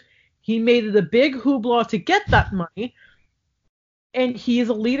 He made it a big hoopla to get that money. And he is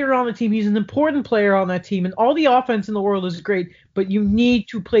a leader on the team. He's an important player on that team. And all the offense in the world is great, but you need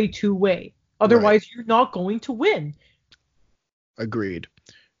to play two-way. Otherwise, You're not going to win. Agreed.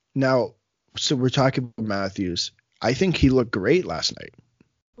 Now, so we're talking about Matthews. I think he looked great last night.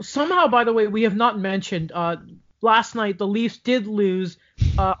 Somehow, by the way, we have not mentioned last night the Leafs did lose,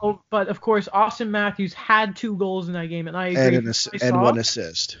 but of course Austin Matthews had 2 goals in that game, and I agree. And one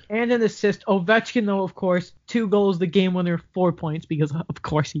assist. And an assist. Ovechkin, though, of course, 2 goals, the game winner, 4 points, because of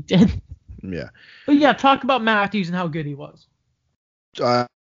course he did. Yeah. But yeah, talk about Matthews and how good he was.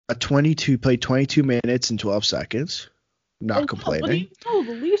 Played 22 minutes and 12 seconds. Not complaining.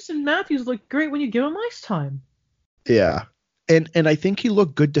 The Leafs and Matthews look great when you give him ice time. Yeah. And I think he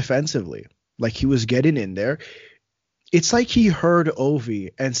looked good defensively. Like he was getting in there. It's like he heard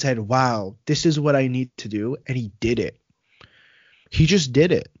Ovi and said, wow, this is what I need to do. And he did it. He just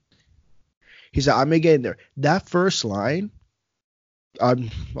did it. He said, I'm going to get in there. That first line, I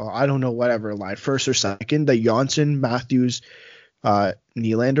don't know, whatever line, first or second, the Johnson, Matthews,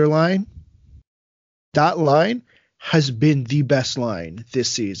 Nylander line, that line has been the best line this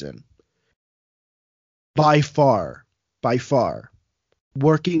season. By far.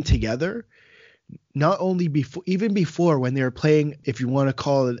 Working together, not only even before when they were playing, if you want to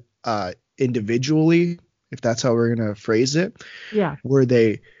call it individually, if that's how we're going to phrase it, yeah, where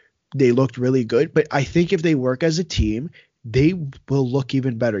they looked really good. But I think if they work as a team, they will look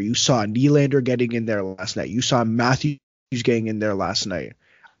even better. You saw Nylander getting in there last night. You saw Matthews getting in there last night.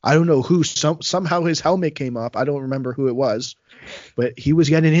 I don't know who. Somehow his helmet came up. I don't remember who it was, but he was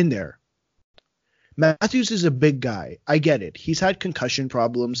getting in there. Matthews is a big guy. I get it. He's had concussion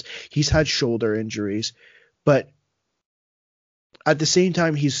problems. He's had shoulder injuries, but at the same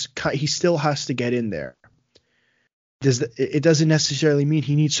time, he still has to get in there. It doesn't necessarily mean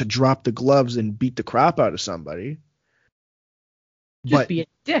he needs to drop the gloves and beat the crap out of somebody. Just be a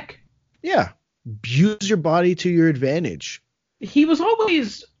dick. Yeah. Use your body to your advantage. He was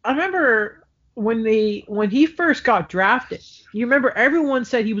always, I remember when he first got drafted, you remember everyone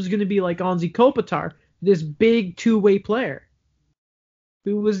said he was going to be like Anze Kopitar, this big two-way player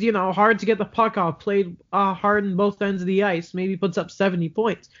who was, hard to get the puck off, played hard on both ends of the ice, maybe puts up 70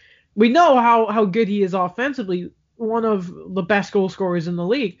 points. We know how good he is offensively, one of the best goal scorers in the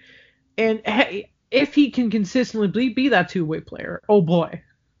league. And hey, if he can consistently be that two-way player, oh boy.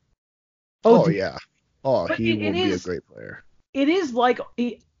 Oh yeah. Oh, but he will be a great player. It is like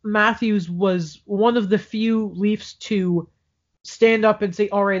Matthews was one of the few Leafs to stand up and say,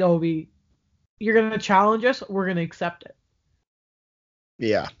 all right, Ovi, you're going to challenge us. We're going to accept it.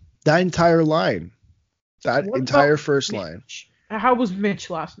 Yeah. That entire line. That entire first Mitch? line. How was Mitch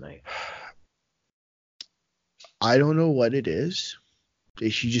last night? I don't know what it is.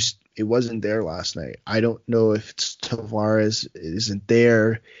 It wasn't there last night. I don't know if it's Tavares isn't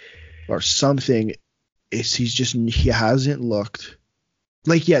there or something. He hasn't looked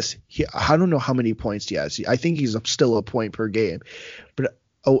like, yes, I don't know how many points he has. I think he's still a point per game. But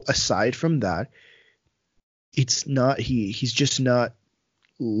aside from that, it's not, he's just not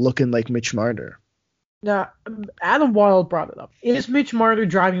looking like Mitch Marner. Now, Adam Wild brought it up. Is Mitch Marner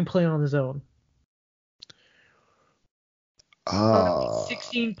driving play on his own? Uh,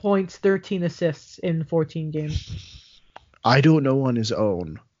 16 points, 13 assists in 14 games. I don't know on his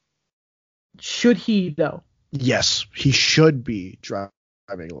own. Should he, though? Yes, he should be driving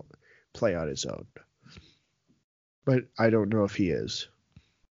play on his own. But I don't know if he is.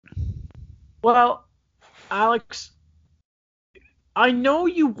 Well, Alex, I know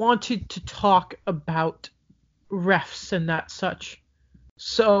you wanted to talk about refs and that such.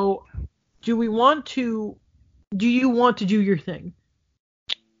 So, do you want to do your thing?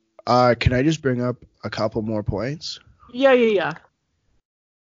 Can I just bring up a couple more points? Yeah.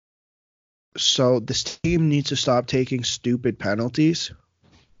 So this team needs to stop taking stupid penalties.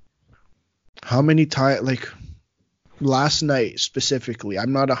 How many times, like last night specifically,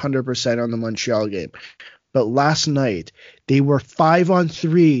 I'm not 100% on the Montreal game, but last night they were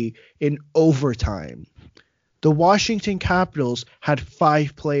 5-on-3 in overtime. The Washington Capitals had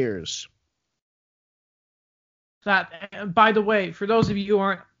 5 players. That, by the way, for those of you who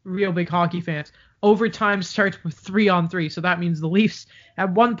aren't real big hockey fans, overtime starts with 3-on-3. So that means the Leafs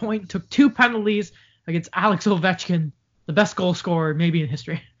at one point took 2 penalties against Alex Ovechkin, the best goal scorer maybe in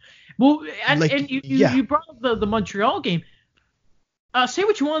history. Well, and you brought up the Montreal game. Say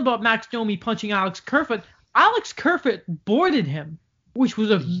what you want about Max Domi punching Alex Kerfoot. Alex Kerfoot boarded him, which was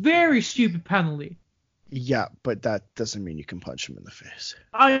a very stupid penalty. Yeah, but that doesn't mean you can punch him in the face.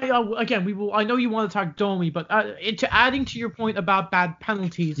 I know you want to talk Domi, but adding to your point about bad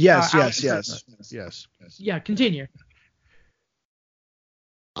penalties. Yes. Yeah, continue.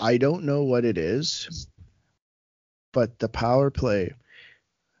 I don't know what it is, but the power play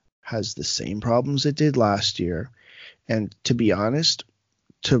has the same problems it did last year. And to be honest,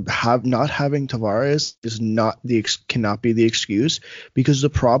 not having Tavares cannot be the excuse, because the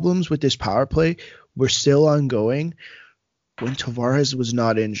problems with this power play were still ongoing when Tavares was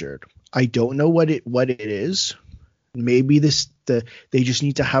not injured. I don't know what it is. Maybe they just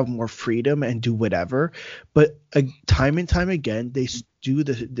need to have more freedom and do whatever. But time and time again, they do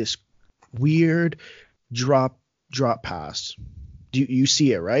this weird drop pass. Do you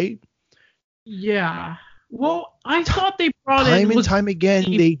see it, right? Yeah. Well, I thought they brought time and time again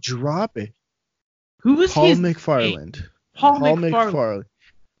they drop it. Who was Paul McFarland? Paul McFarland.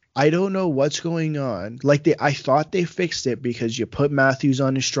 I don't know what's going on. I thought they fixed it because you put Matthews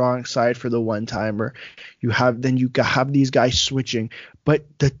on his strong side for the one timer. You have these guys switching, but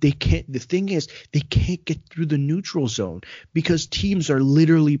they can't. The thing is, they can't get through the neutral zone because teams are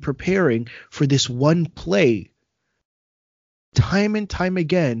literally preparing for this one play. Time and time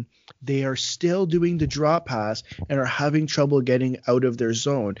again, they are still doing the drop pass and are having trouble getting out of their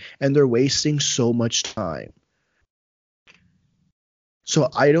zone, and they're wasting so much time. So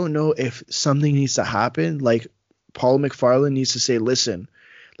I don't know if something needs to happen. Like Paul McFarland needs to say, listen,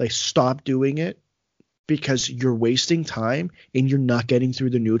 stop doing it because you're wasting time and you're not getting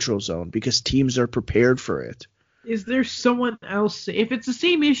through the neutral zone because teams are prepared for it. Is there someone else? If it's the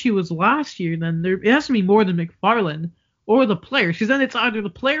same issue as last year, then it has to be more than McFarland or the players, because then it's either the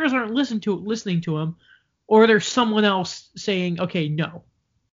players aren't listening to him or there's someone else saying, okay, no.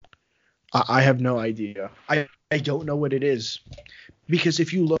 I have no idea. I don't know what it is. Because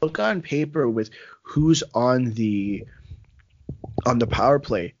if you look on paper with who's on the power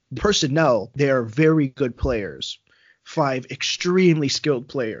play, personnel, they are very good players. 5 extremely skilled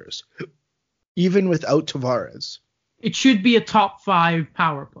players, even without Tavares. It should be a top 5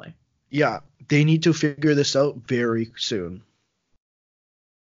 power play. Yeah, they need to figure this out very soon.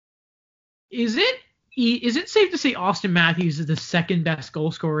 Is it safe to say Austin Matthews is the second best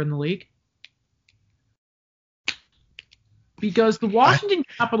goal scorer in the league? Because the Washington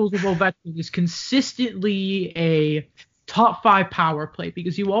Capitals of Ovechkin is consistently a top 5 power play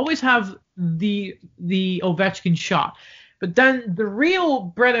because you always have the Ovechkin shot. But then the real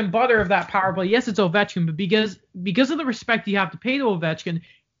bread and butter of that power play, yes, it's Ovechkin, but because of the respect you have to pay to Ovechkin,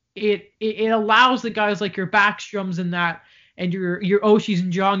 it allows the guys like your Backstroms and your Oshis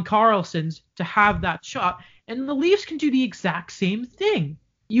and John Carlsons to have that shot. And the Leafs can do the exact same thing.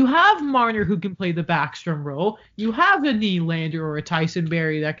 You have Marner who can play the Backstrom role. You have a Nylander or a Tyson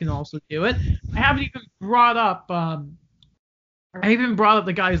Barrie that can also do it. I haven't even brought up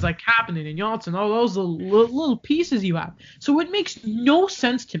the guys like Kapanen and Johnson, all those little pieces you have. So it makes no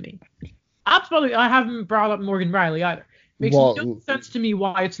sense to me. Absolutely, I haven't brought up Morgan Riley either. It makes no sense to me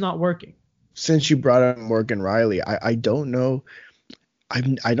why it's not working. Since you brought up Morgan Riley, I don't know.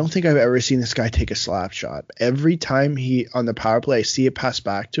 I don't think I've ever seen this guy take a slap shot. Every time he on the power play, I see it pass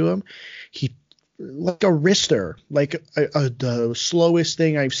back to him. He like a wrister, like the slowest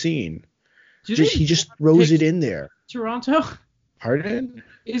thing I've seen. He just throws it in there. Toronto? Pardon?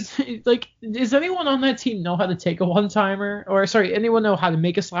 Does anyone on that team know how to take a one-timer? Or, sorry, anyone know how to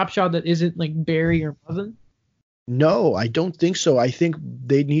make a slap shot that isn't like Barry or Muzzin? No, I don't think so. I think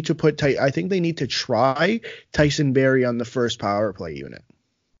they need to I think they need to try Tyson Berry on the first power play unit.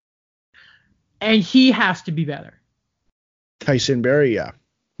 And he has to be better. Tyson Berry, yeah.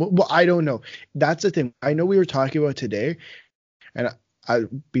 Well, I don't know. That's the thing. I know we were talking about today, and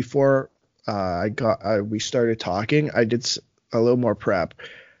before we started talking, I did a little more prep.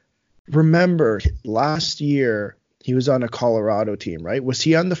 Remember, last year he was on a Colorado team, right? Was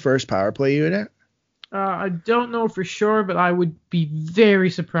he on the first power play unit? I don't know for sure, but I would be very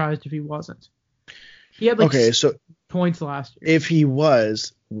surprised if he wasn't. He had so points last year. If he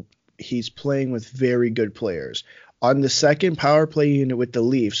was, he's playing with very good players. On the second power play unit with the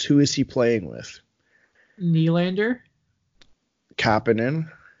Leafs, who is he playing with? Nylander,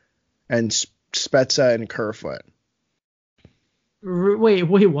 Kapanen, and Spezza and Kerfoot. Wait,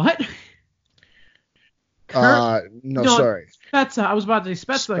 what? No, sorry. Spezza. I was about to say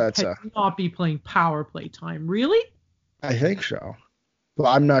Spezza cannot be playing power play time. Really? I think so.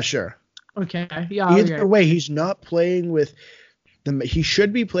 Well, I'm not sure. Okay. Yeah. Either way, he's not playing with he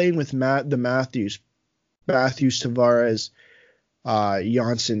should be playing with Matthews, Tavares,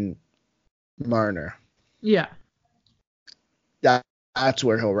 Janssen, Marner. Yeah. That's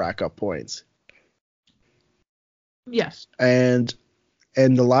where he'll rack up points. Yes. And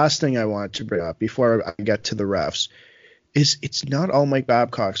the last thing I want to bring up before I get to the refs is it's not all Mike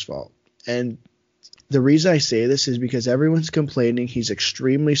Babcock's fault. And the reason I say this is because everyone's complaining he's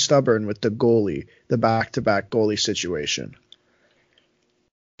extremely stubborn with the goalie, the back-to-back goalie situation.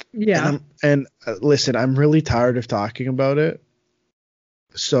 Yeah. And listen, I'm really tired of talking about it.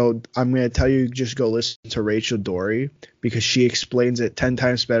 So I'm going to tell you, just go listen to Rachel Dory because she explains it 10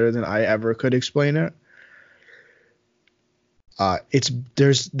 times better than I ever could explain it.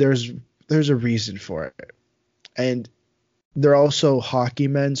 There's a reason for it. And they're also hockey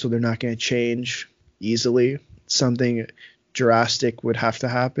men, so they're not going to change easily. Something drastic would have to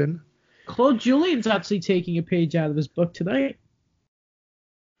happen. Claude Julien's actually taking a page out of his book tonight.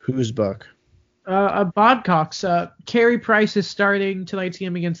 Whose book? Babcock's. Carey Price is starting tonight's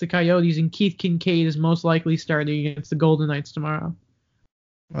game against the Coyotes, and Keith Kincaid is most likely starting against the Golden Knights tomorrow.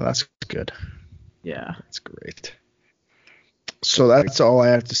 Well, that's good. Yeah. That's great. So that's all I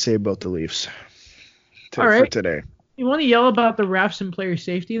have to say about the Leafs for today. You want to yell about the refs and player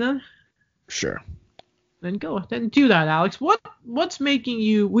safety then? Sure. Then go. Then do that, Alex. What's making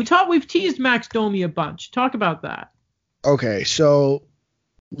you? We've teased Max Domi a bunch. Talk about that. Okay, so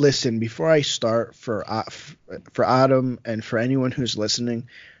listen, before I start, for Adam and for anyone who's listening,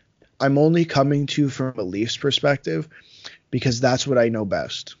 I'm only coming to you from a Leafs perspective because that's what I know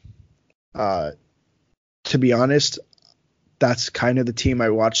best. To be honest, that's kind of the team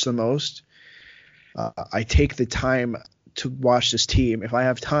I watch the most. I take the time to watch this team. If I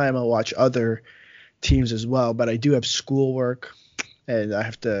have time, I'll watch other teams as well. But I do have schoolwork, and I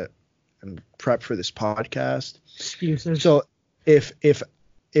have to prep for this podcast. Excuses. So if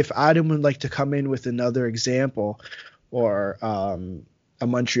Adam would like to come in with another example or a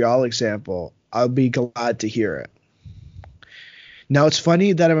Montreal example, I'll be glad to hear it. Now, it's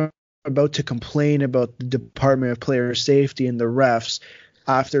funny that I'm about to complain about the Department of Player Safety and the refs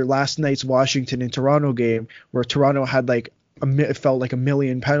after last night's Washington and Toronto game, where Toronto had it felt like a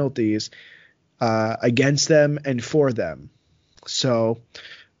million penalties against them and for them. So,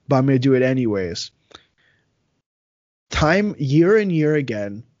 but I'm going to do it anyways. Year and year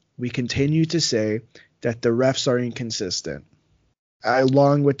again, we continue to say that the refs are inconsistent,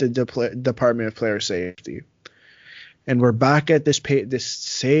 along with the Department of Player Safety. And we're back at this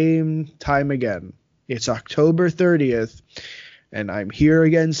same time again. It's October 30th, and I'm here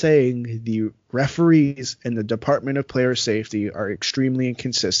again saying the referees and the Department of Player Safety are extremely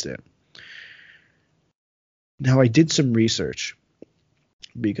inconsistent. Now, I did some research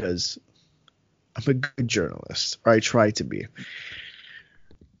because I'm a good journalist, or I try to be.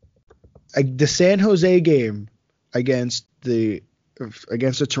 The San Jose game against the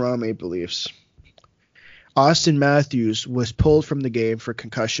Toronto Maple Leafs, Austin Matthews was pulled from the game for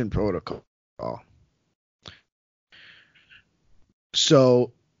concussion protocol.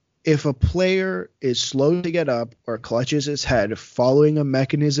 So if a player is slow to get up or clutches his head following a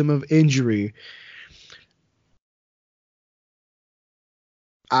mechanism of injury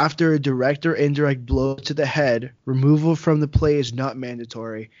after a direct or indirect blow to the head, removal from the play is not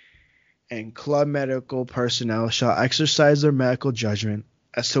mandatory, and club medical personnel shall exercise their medical judgment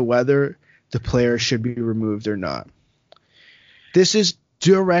as to whether the player should be removed or not. This is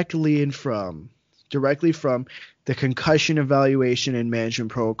directly in from directly from the Concussion Evaluation and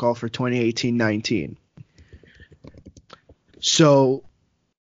Management Protocol for 2018-19. So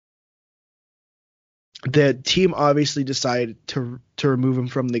the team obviously decided to remove him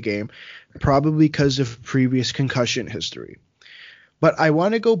from the game, probably because of previous concussion history. But I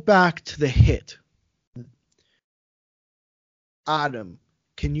want to go back to the hit. Adam,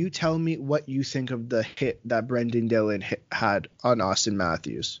 can you tell me what you think of the hit that Brendan Dillon had on Auston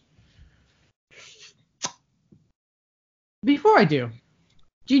Matthews? Before I do,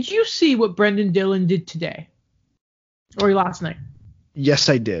 did you see what Brendan Dillon did today? Or last night? Yes,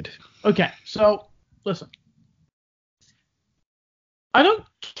 I did. Okay, so listen. I don't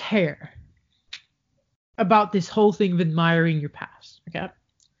care about this whole thing of admiring your past, okay?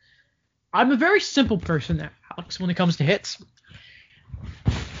 I'm a very simple person there, Alex, when it comes to hits.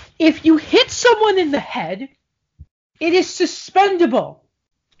 If you hit someone in the head, it is suspendable.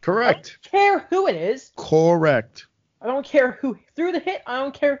 Correct. I don't care who it is. Correct. I don't care who threw the hit. I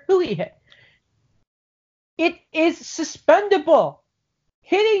don't care who he hit. It is suspendable.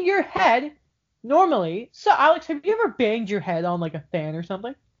 Hitting your head normally. So, Alex, have you ever banged your head on like a fan or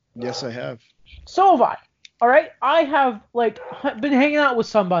something? Yes, I have. So have I. All right. I have been hanging out with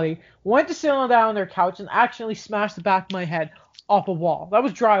somebody, went to sit down on their couch, and accidentally smashed the back of my head off a wall. That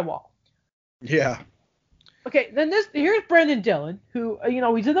was drywall. Yeah. Okay, then here's Brendan Dillon, who,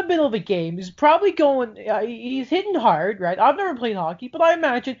 he's in the middle of a game. He's probably going, he's hitting hard, right? I've never played hockey, but I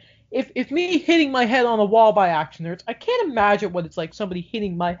imagine if me hitting my head on a wall by accident hurts, I can't imagine what it's like somebody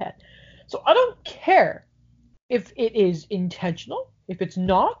hitting my head. So I don't care if it is intentional, if it's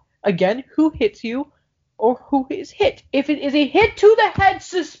not, again, who hits you or who is hit. If it is a hit to the head,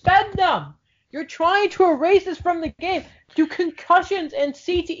 suspend them. You're trying to erase this from the game. Do concussions and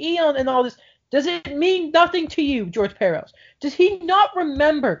CTE and all this. Does it mean nothing to you, George Parros? Does he not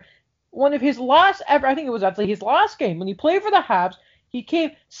remember one of his last ever, I think it was actually his last game, when he played for the Habs, he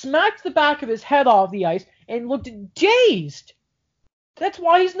came, smacked the back of his head off the ice, and looked dazed. That's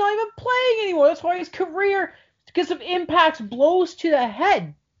why he's not even playing anymore. That's why his career, because of impacts, blows to the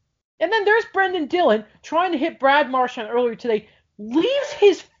head. And then there's Brendan Dillon trying to hit Brad Marchand earlier today, leaves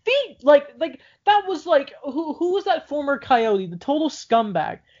his feet, like that was like, who was that former Coyote, the total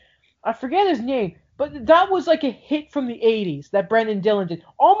scumbag? I forget his name, but that was like a hit from the 80s that Brendan Dillon did.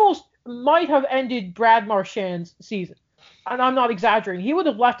 Almost might have ended Brad Marchand's season. And I'm not exaggerating. He would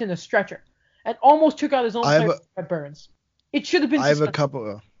have left in a stretcher and almost took out his own player at Burns. It should have been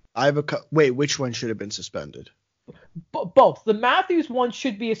suspended. Wait, which one should have been suspended? Both. The Matthews one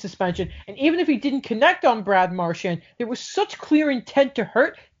should be a suspension, and even if he didn't connect on Brad Marchand, there was such clear intent to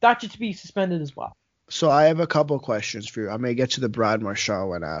hurt, that should be suspended as well. So I have a couple questions for you. I may get to the Brad Marchand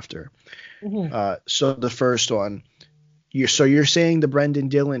one after. Mm-hmm. So the first one, you're saying the Brendan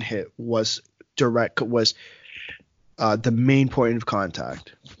Dillon hit was the main point of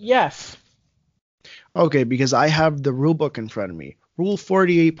contact? Yes. Okay, because I have the rule book in front of me. Rule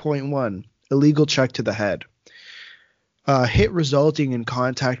 48.1, illegal check to the head. Hit resulting in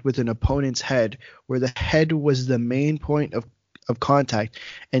contact with an opponent's head where the head was the main point of contact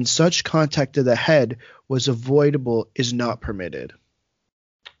and such contact to the head was avoidable is not permitted.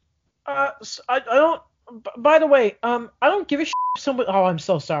 I don't. By the way, I don't give a shit if somebody. Oh, I'm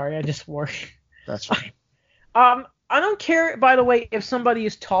so sorry. I just swore. That's fine. I don't care. By the way, if somebody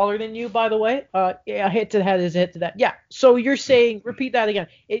is taller than you. By the way, a hit to the head is a hit to that. Yeah. So you're saying, repeat that again.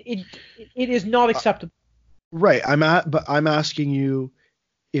 It is not acceptable. Right. But I'm asking you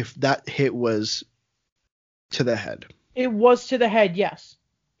if that hit was to the head. It was to the head, yes.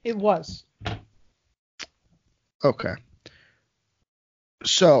 It was. Okay.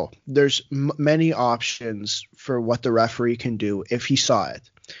 So there's many options for what the referee can do if he saw it.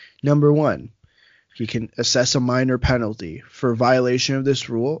 Number one, he can assess a minor penalty. For violation of this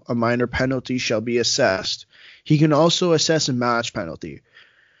rule, a minor penalty shall be assessed. He can also assess a match penalty.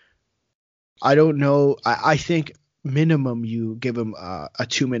 I don't know. I think minimum you give him a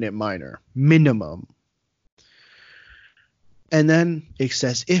 2-minute minor. Minimum. And then it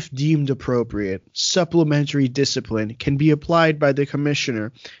says, if deemed appropriate, supplementary discipline can be applied by the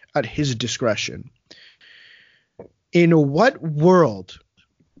commissioner at his discretion. In what world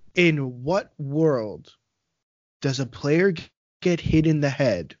does a player get hit in the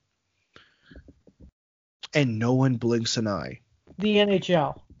head and no one blinks an eye? The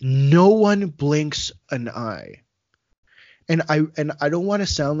NHL. No one blinks an eye. And I don't want to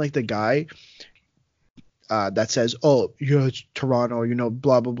sound like the guy that says, oh, it's Toronto,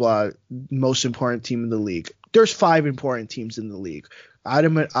 blah, blah, blah, most important team in the league. There's 5 important teams in the league.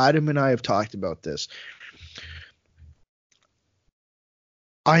 Adam and I have talked about this.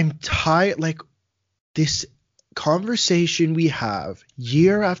 I'm tired. Like, this conversation we have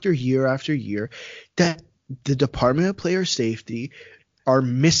year after year after year that the Department of Player Safety are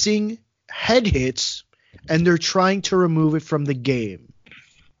missing head hits and they're trying to remove it from the game.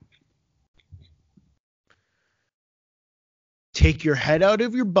 Take your head out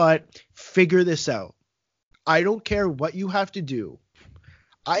of your butt, figure this out. I don't care what you have to do.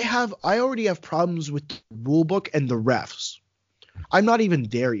 I already have problems with the rule book and the refs. I'm not even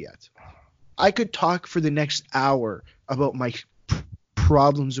there yet. I could talk for the next hour about my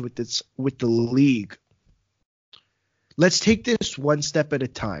problems with the league. Let's take this one step at a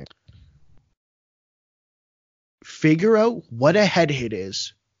time. Figure out what a head hit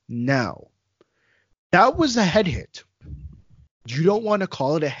is now. That was a head hit. You don't want to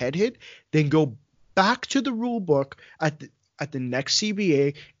call it a head hit? Then go back to the rule book at the next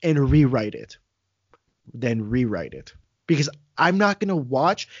CBA and rewrite it. Then rewrite it. Because I'm not going to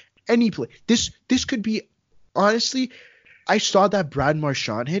watch any play. This could be, honestly, I saw that Brad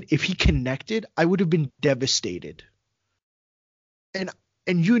Marchand hit. If he connected, I would have been devastated. And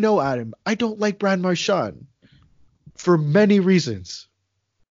you know, Adam, I don't like Brad Marchand for many reasons.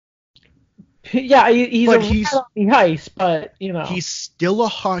 Yeah, he's heist, but you know. He's still a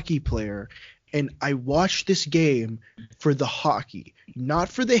hockey player, and I watched this game for the hockey, not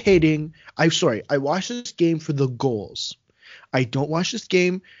for the hitting. I watched this game for the goals. I don't watch this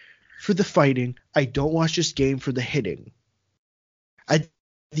game for the fighting. I don't watch this game for the hitting. At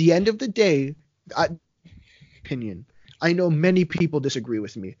the end of the day, opinion. I know many people disagree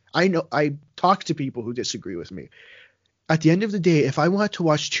with me. I talk to people who disagree with me. At the end of the day, if I want to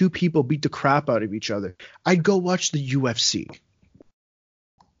watch two people beat the crap out of each other, I'd go watch the UFC.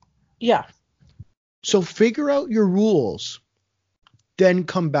 Yeah. So figure out your rules, then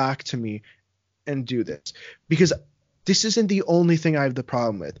come back to me and do this. Because this isn't the only thing I have the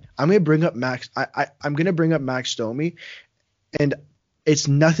problem with. I'm going to bring up Max. I'm going to bring up Max Domi, and it's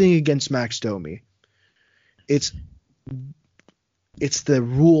nothing against Max Domi. It's the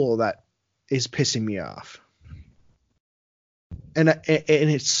rule that is pissing me off. And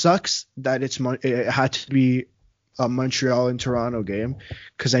it sucks that it had to be a Montreal and Toronto game,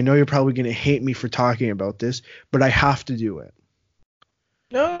 because I know you're probably going to hate me for talking about this, but I have to do it.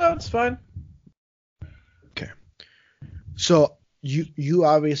 No, it's fine. Okay. So you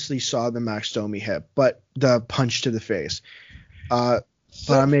obviously saw the Max Domi hit, but the punch to the face. But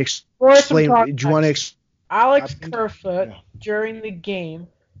I'm going to explain. Do you want to Alex Kerfoot, during the game,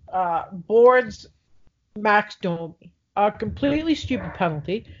 boards Max Domi. A completely stupid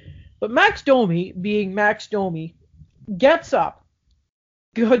penalty. But Max Domi, being Max Domi, gets up,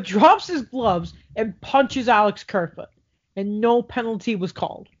 drops his gloves, and punches Alex Kerfoot. And no penalty was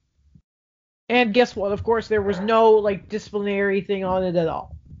called. And guess what? Of course, there was no disciplinary thing on it at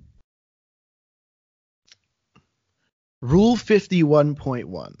all. Rule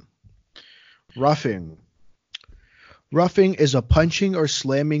 51.1. Roughing. Roughing is a punching or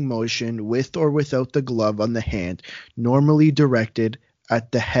slamming motion with or without the glove on the hand, normally directed at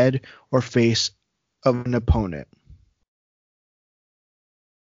the head or face of an opponent.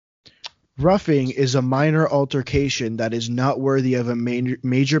 Roughing is a minor altercation that is not worthy of a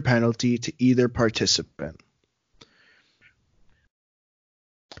major penalty to either participant.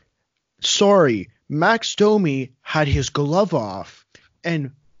 Sorry, Max Domi had his glove off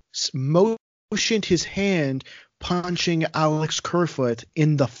and motioned his hand punching Alex Kerfoot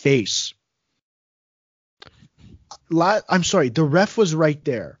in the face. I'm sorry, the ref was right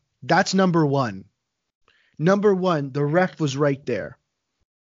there. That's number one. Number one, the ref was right there.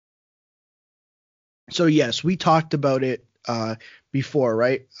 So yes, we talked about it before,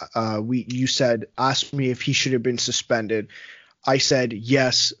 right? You asked me if he should have been suspended. I said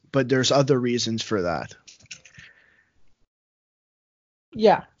yes, but there's other reasons for that.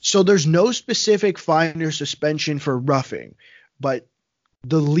 Yeah. So there's no specific fine or suspension for roughing, but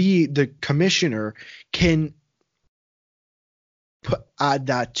the commissioner can add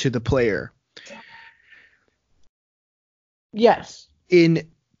that to the player. Yes. In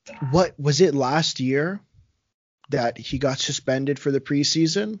what was it last year that he got suspended for the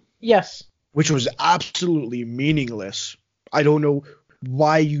preseason? Yes. Which was absolutely meaningless. I don't know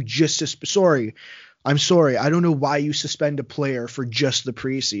why you just I'm sorry. I don't know why you suspend a player for just the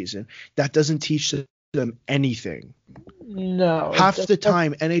preseason. That doesn't teach them anything. No. Half the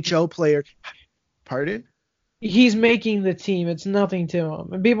time, NHL player. Pardon? He's making the team. It's nothing to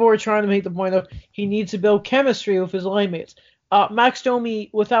him. And people were trying to make the point of he needs to build chemistry with his line mates. Max Domi,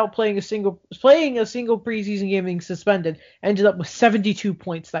 without playing a single preseason game being suspended, ended up with 72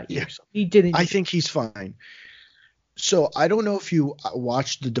 points that year. Yeah. So he didn't. I think he's fine. So I don't know if you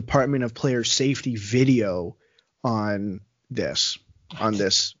watched the Department of Player Safety video on this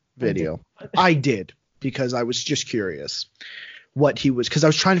video. I did because I was just curious what he was, because I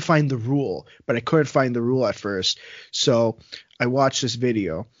was trying to find the rule, but I couldn't find the rule at first. So I watched this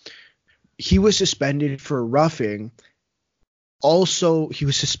video. He was suspended for roughing. Also, he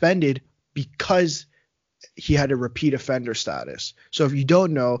was suspended because he had a repeat offender status. So if you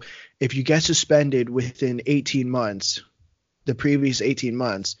don't know, if you get suspended within 18 months, the previous 18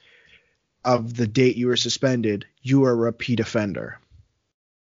 months of the date you were suspended, you are a repeat offender.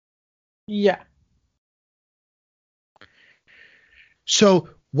 Yeah. So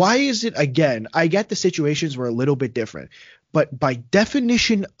why is it, again, I get the situations were a little bit different, but by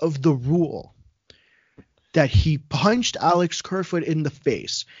definition of the rule that he punched Alex Kerfoot in the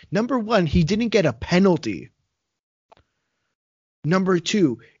face, number one, he didn't get a penalty. Number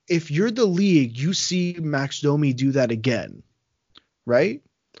two, if you're the league, you see Max Domi do that again, right?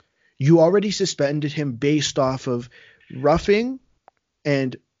 You already suspended him based off of roughing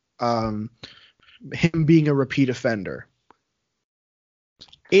and him being a repeat offender.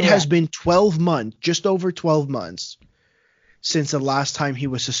 It has been 12 months, just over 12 months, since the last time he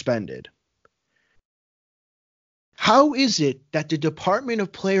was suspended. How is it that the Department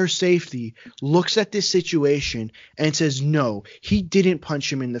of Player Safety looks at this situation and says, no, he didn't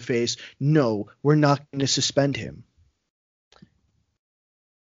punch him in the face. No, we're not going to suspend him?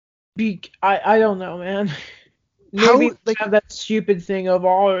 I don't know, man. Maybe How, like, have that stupid thing of,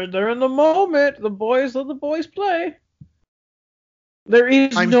 oh, they're in the moment. The boys let the boys play. There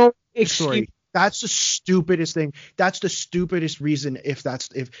is no excuse. Sorry. That's the stupidest thing. That's the stupidest reason if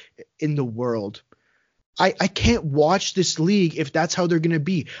in the world. I can't watch this league if that's how they're going to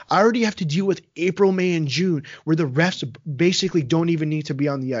be. I already have to deal with April, May, and June where the refs basically don't even need to be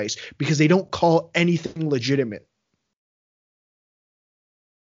on the ice because they don't call anything legitimate.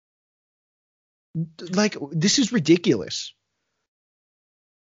 Like, this is ridiculous.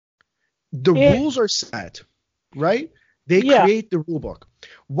 The rules are set, right? They create the rule book.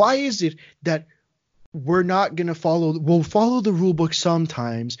 Why is it that we're not going to follow? We'll follow the rule book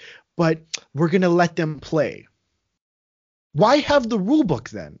sometimes, but we're going to let them play. Why have the rule book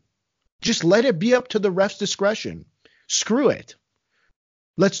then? Just let it be up to the ref's discretion. Screw it.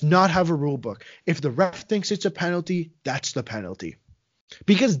 Let's not have a rule book. If the ref thinks it's a penalty, that's the penalty.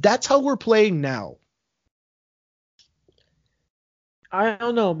 Because that's how we're playing now. I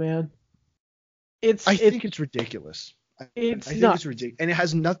don't know, man. I think it's ridiculous. I think it's ridiculous. And it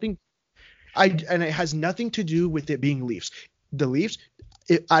has nothing to do with it being Leafs. The Leafs,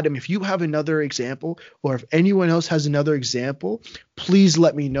 Adam, if you have another example, or if anyone else has another example, please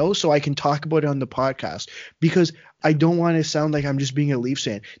let me know so I can talk about it on the podcast, because I don't want to sound like I'm just being a Leafs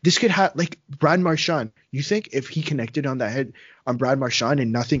fan. This could have, like, Brad Marchand. You think if he connected on that head on Brad Marchand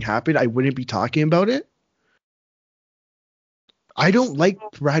and nothing happened, I wouldn't be talking about it? I don't like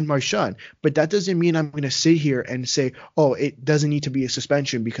Brad Marchand, but that doesn't mean I'm going to sit here and say, oh, it doesn't need to be a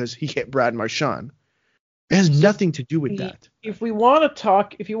suspension because he hit Brad Marchand. It has nothing to do with that. If you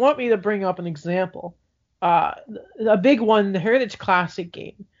want me to bring up an example, a big one, the Heritage Classic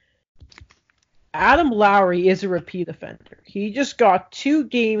game. Adam Lowry is a repeat offender. He just got 2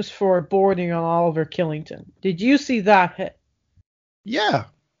 games for boarding on Oliver Killington. Did you see that hit? Yeah.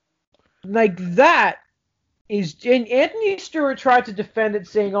 Like, that is, and Anthony Stewart tried to defend it,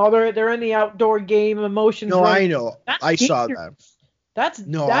 saying, "Oh, they're in the outdoor game, emotions." No, I know. I saw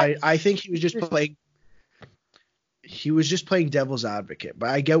that. I think he was just playing. He was just playing devil's advocate, but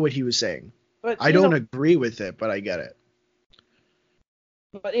I get what he was saying. But I don't agree with it, but I get it.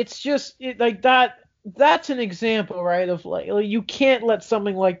 But it's just like that. That's an example, right? Of like you can't let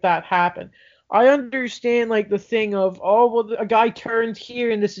something like that happen. I understand, like, the thing of, oh, well, a guy turned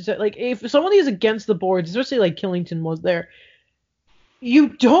here and this is it. Like, if somebody is against the boards, especially like Killington was there, you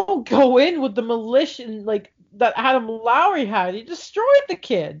don't go in with the militia like that Adam Lowry had. He destroyed the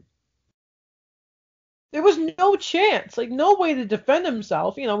kid. There was no chance, like, no way to defend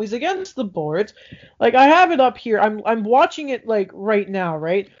himself. You know, he's against the boards. Like, I have it up here. I'm watching it, like, right now,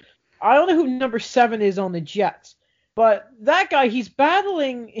 right? I don't know who number 7 is on the Jets. But that guy, he's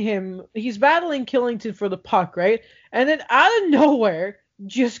battling Killington for the puck, right? And then out of nowhere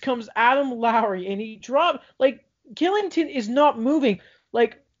just comes Adam Lowry, and he dropped, like, Killington is not moving.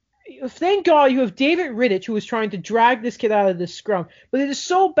 Like, thank God you have David Rittich, who is trying to drag this kid out of this scrum. But it is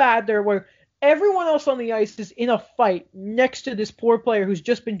so bad there where everyone else on the ice is in a fight next to this poor player who's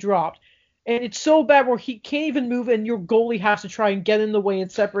just been dropped. And it's so bad where he can't even move, and your goalie has to try and get in the way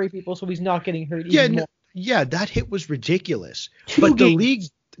and separate people so he's not getting hurt. Yeah, that hit was ridiculous. But the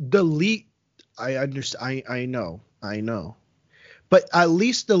league, I understand. I know. I know. But at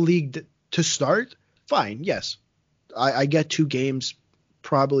least the league to start, fine, yes. I get 2 games.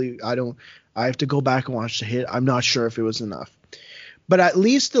 Probably I have to go back and watch the hit. I'm not sure if it was enough. But at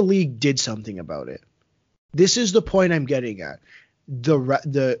least the league did something about it. This is the point I'm getting at.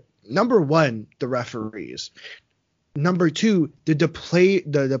 The number one, the referees. Number 2, the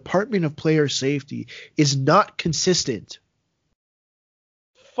Department of Player Safety is not consistent.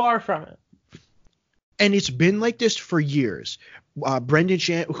 Far from it. And it's been like this for years.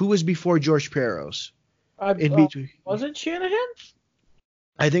 Brendan who was before George Peros? In between. Was it Shanahan?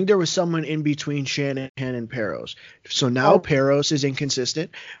 I think there was someone in between Shanahan and Peros. So now Peros is inconsistent.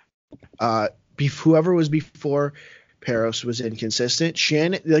 Whoever was before Peros was inconsistent.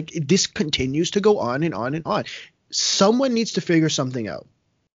 This continues to go on and on and on. Someone needs to figure something out.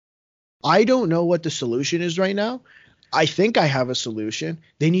 I don't know what the solution is right now. I think I have a solution.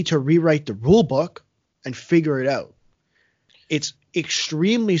 They need to rewrite the rule book and figure it out. It's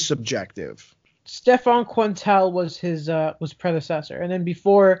extremely subjective. Stefan Quintel was his predecessor, and then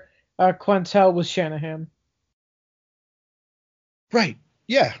before Quintel was Shanahan. Right.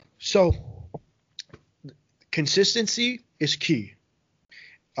 Yeah. So consistency is key.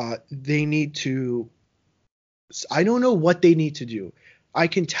 They need to. I don't know what they need to do. I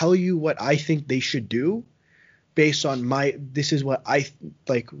can tell you what I think they should do based on this is what I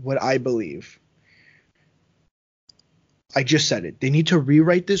what I believe. I just said it. They need to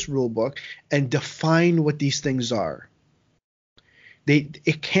rewrite this rule book and define what these things are.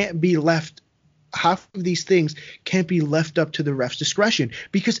 It can't be left. Half of these things can't be left up to the ref's discretion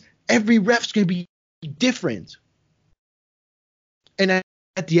because every ref's going to be different. And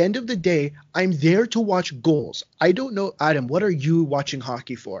at the end of the day, I'm there to watch goals. I don't know, Adam, what are you watching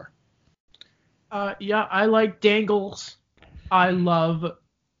hockey for? Yeah, I like dangles. I love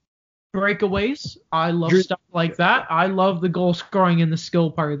breakaways. I love stuff like that. I love the goal scoring and the skill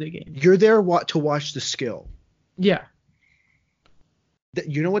part of the game. You're there to watch the skill. Yeah.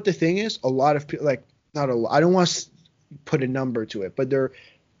 You know what the thing is? A lot of people, not a lot. I don't want to put a number to it, but there are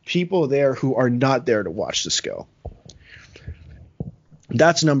people there who are not there to watch the skill.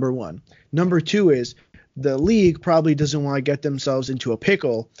 That's number one. Number 2 is the league probably doesn't want to get themselves into a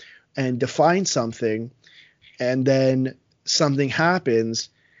pickle and define something, and then something happens,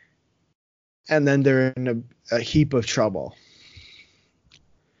 and then they're in a heap of trouble.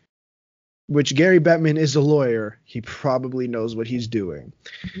 Which Gary Bettman is a lawyer. He probably knows what he's doing.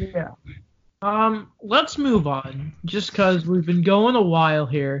 Yeah. Let's move on, just because we've been going a while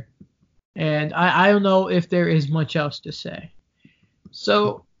here, and I don't know if there is much else to say.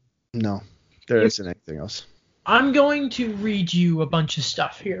 So. No, there isn't anything else. I'm going to read you a bunch of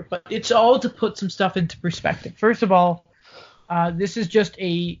stuff here, but it's all to put some stuff into perspective. First of all, this is just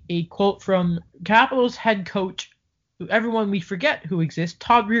a quote from Capitals head coach, who everyone we forget who exists,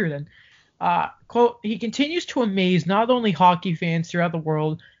 Todd Reirden. Quote, he continues to amaze not only hockey fans throughout the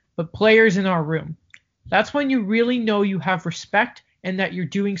world, but players in our room. That's when you really know you have respect and that you're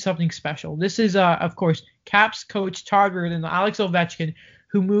doing something special. This is, of course, Caps coach Todd Reirden, Alex Ovechkin,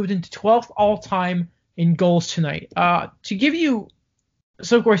 who moved into 12th all-time in goals tonight. To give you,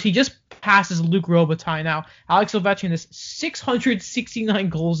 so of course he just passes Luc Robitaille now. Alex Ovechkin has 669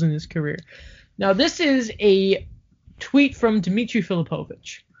 goals in his career. Now this is a tweet from Dmitry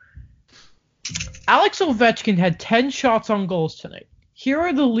Filipovich. Alex Ovechkin had 10 shots on goals tonight. Here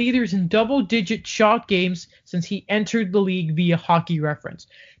are the leaders in double-digit shot games since he entered the league via Hockey Reference.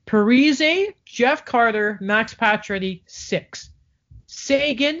 Parise, Jeff Carter, Max Pacioretty, 6.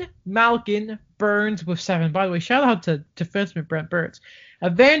 Sagan, Malkin, Burns with 7. By the way, shout out to defenseman Brent Burns.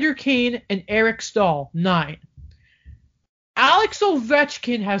 Evander Kane and Eric Stahl, 9. Alex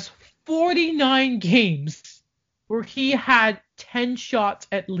Ovechkin has 49 games where he had 10 shots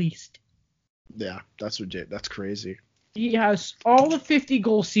at least. Yeah, that's legit. That's crazy. He has all the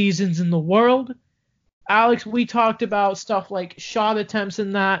 50-goal seasons in the world. Alex, we talked about stuff like shot attempts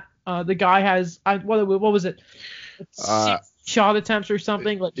and that. The guy has, what was it? 6 shot attempts or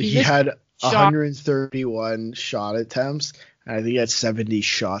something. Like he had 131 shot attempts, and I think he had 70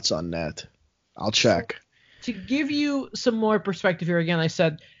 shots on net. I'll check. To give you some more perspective here, again, I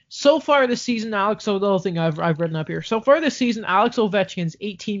said, so far this season, Alex, so the little thing I've written up here. So far this season, Alex Ovechkin's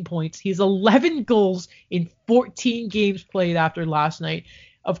 18 points. He has 11 goals in 14 games played after last night.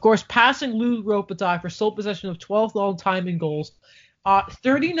 Of course, passing Luc Robitaille for sole possession of 12th all-time in goals.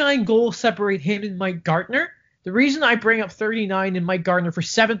 39 goals separate him and Mike Gartner. The reason I bring up 39 and Mike Gartner for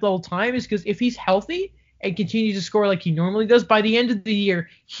 7th all-time is because if he's healthy and continues to score like he normally does, by the end of the year,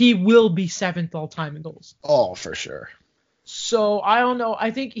 he will be 7th all-time in goals. Oh, for sure. So, I don't know.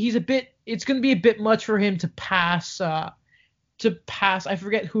 I think he's a bit it's going to be a bit much for him to pass. I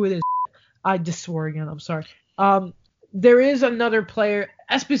forget who it is. I just swore again. I'm sorry. There is another player,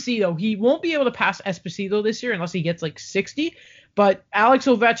 Esposito. He won't be able to pass Esposito this year unless he gets like 60. But Alex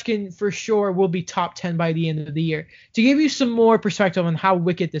Ovechkin for sure will be top 10 by the end of the year. To give you some more perspective on how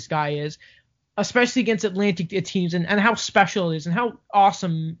wicked this guy is, especially against Atlantic teams, and how special it is and how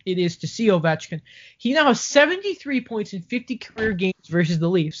awesome it is to see Ovechkin. He now has 73 points in 50 career games versus the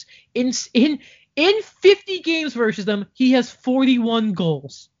Leafs. In 50 games versus them, he has 41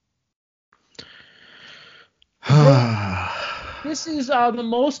 goals. This is the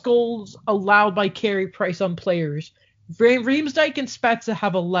most goals allowed by Carey Price on players. Riemsdyk and Spezza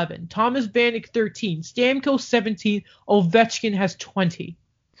have 11. Thomas Vanek 13. Stamkos 17. Ovechkin has 20.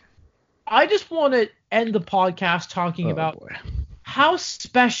 I just want to end the podcast talking about how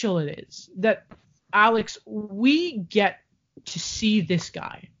special it is that, Alex, we get to see this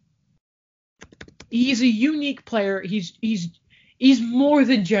guy. He's a unique player. He's more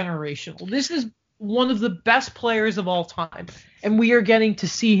than generational. This is one of the best players of all time, and we are getting to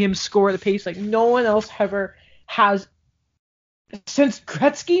see him score at a pace like no one else ever has since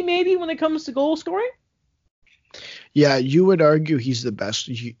Gretzky, maybe, when it comes to goal scoring. Yeah, you would argue he's the best.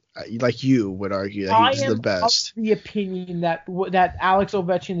 You would argue that he's the best. I am of the opinion that Alex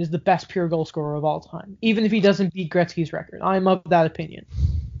Ovechkin is the best pure goal scorer of all time, even if he doesn't beat Gretzky's record. I'm of that opinion.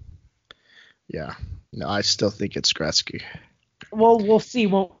 Yeah. No, I still think it's Gretzky. Well, we'll see,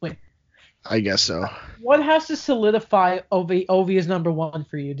 won't we? I guess so. What has to solidify Ovi as number one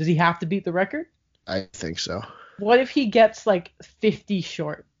for you? Does he have to beat the record? I think so. What if he gets like 50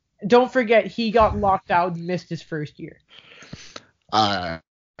 short? Don't forget, he got locked out and missed his first year. I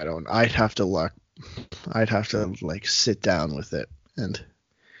don't. I'd have to like sit down with it and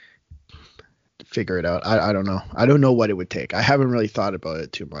figure it out. I don't know. I don't know what it would take. I haven't really thought about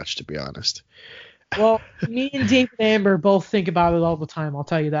it too much, to be honest. Well, me and David Amber both think about it all the time. I'll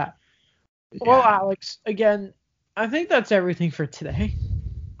tell you that. Yeah. Well, Alex, again, I think that's everything for today.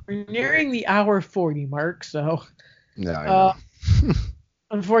 We're nearing the hour 40 mark, so. No, I know.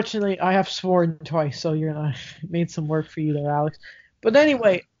 Unfortunately, I have sworn twice, so made some work for you there, Alex. But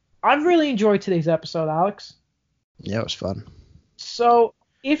anyway, I've really enjoyed today's episode, Alex. Yeah, it was fun. So,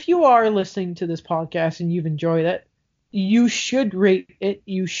 if you are listening to this podcast and you've enjoyed it, you should rate it,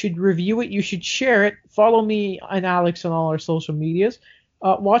 you should review it, you should share it. Follow me and Alex on all our social medias.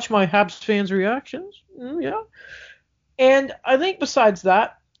 Watch my Habs fans' reactions. Yeah. And I think besides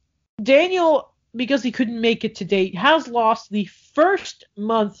that, Daniel, because he couldn't make it today, has lost the first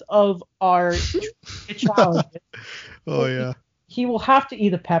month of our challenge. Oh, yeah. He will have to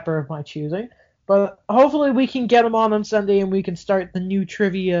eat a pepper of my choosing. But hopefully we can get him on Sunday and we can start the new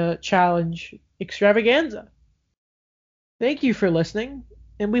trivia challenge extravaganza. Thank you for listening,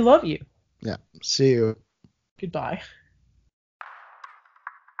 and we love you. Yeah. See you. Goodbye.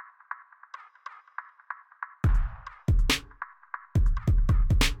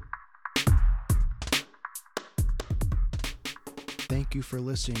 Thank you for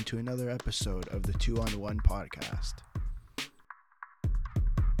listening to another episode of the 2 on 1 podcast.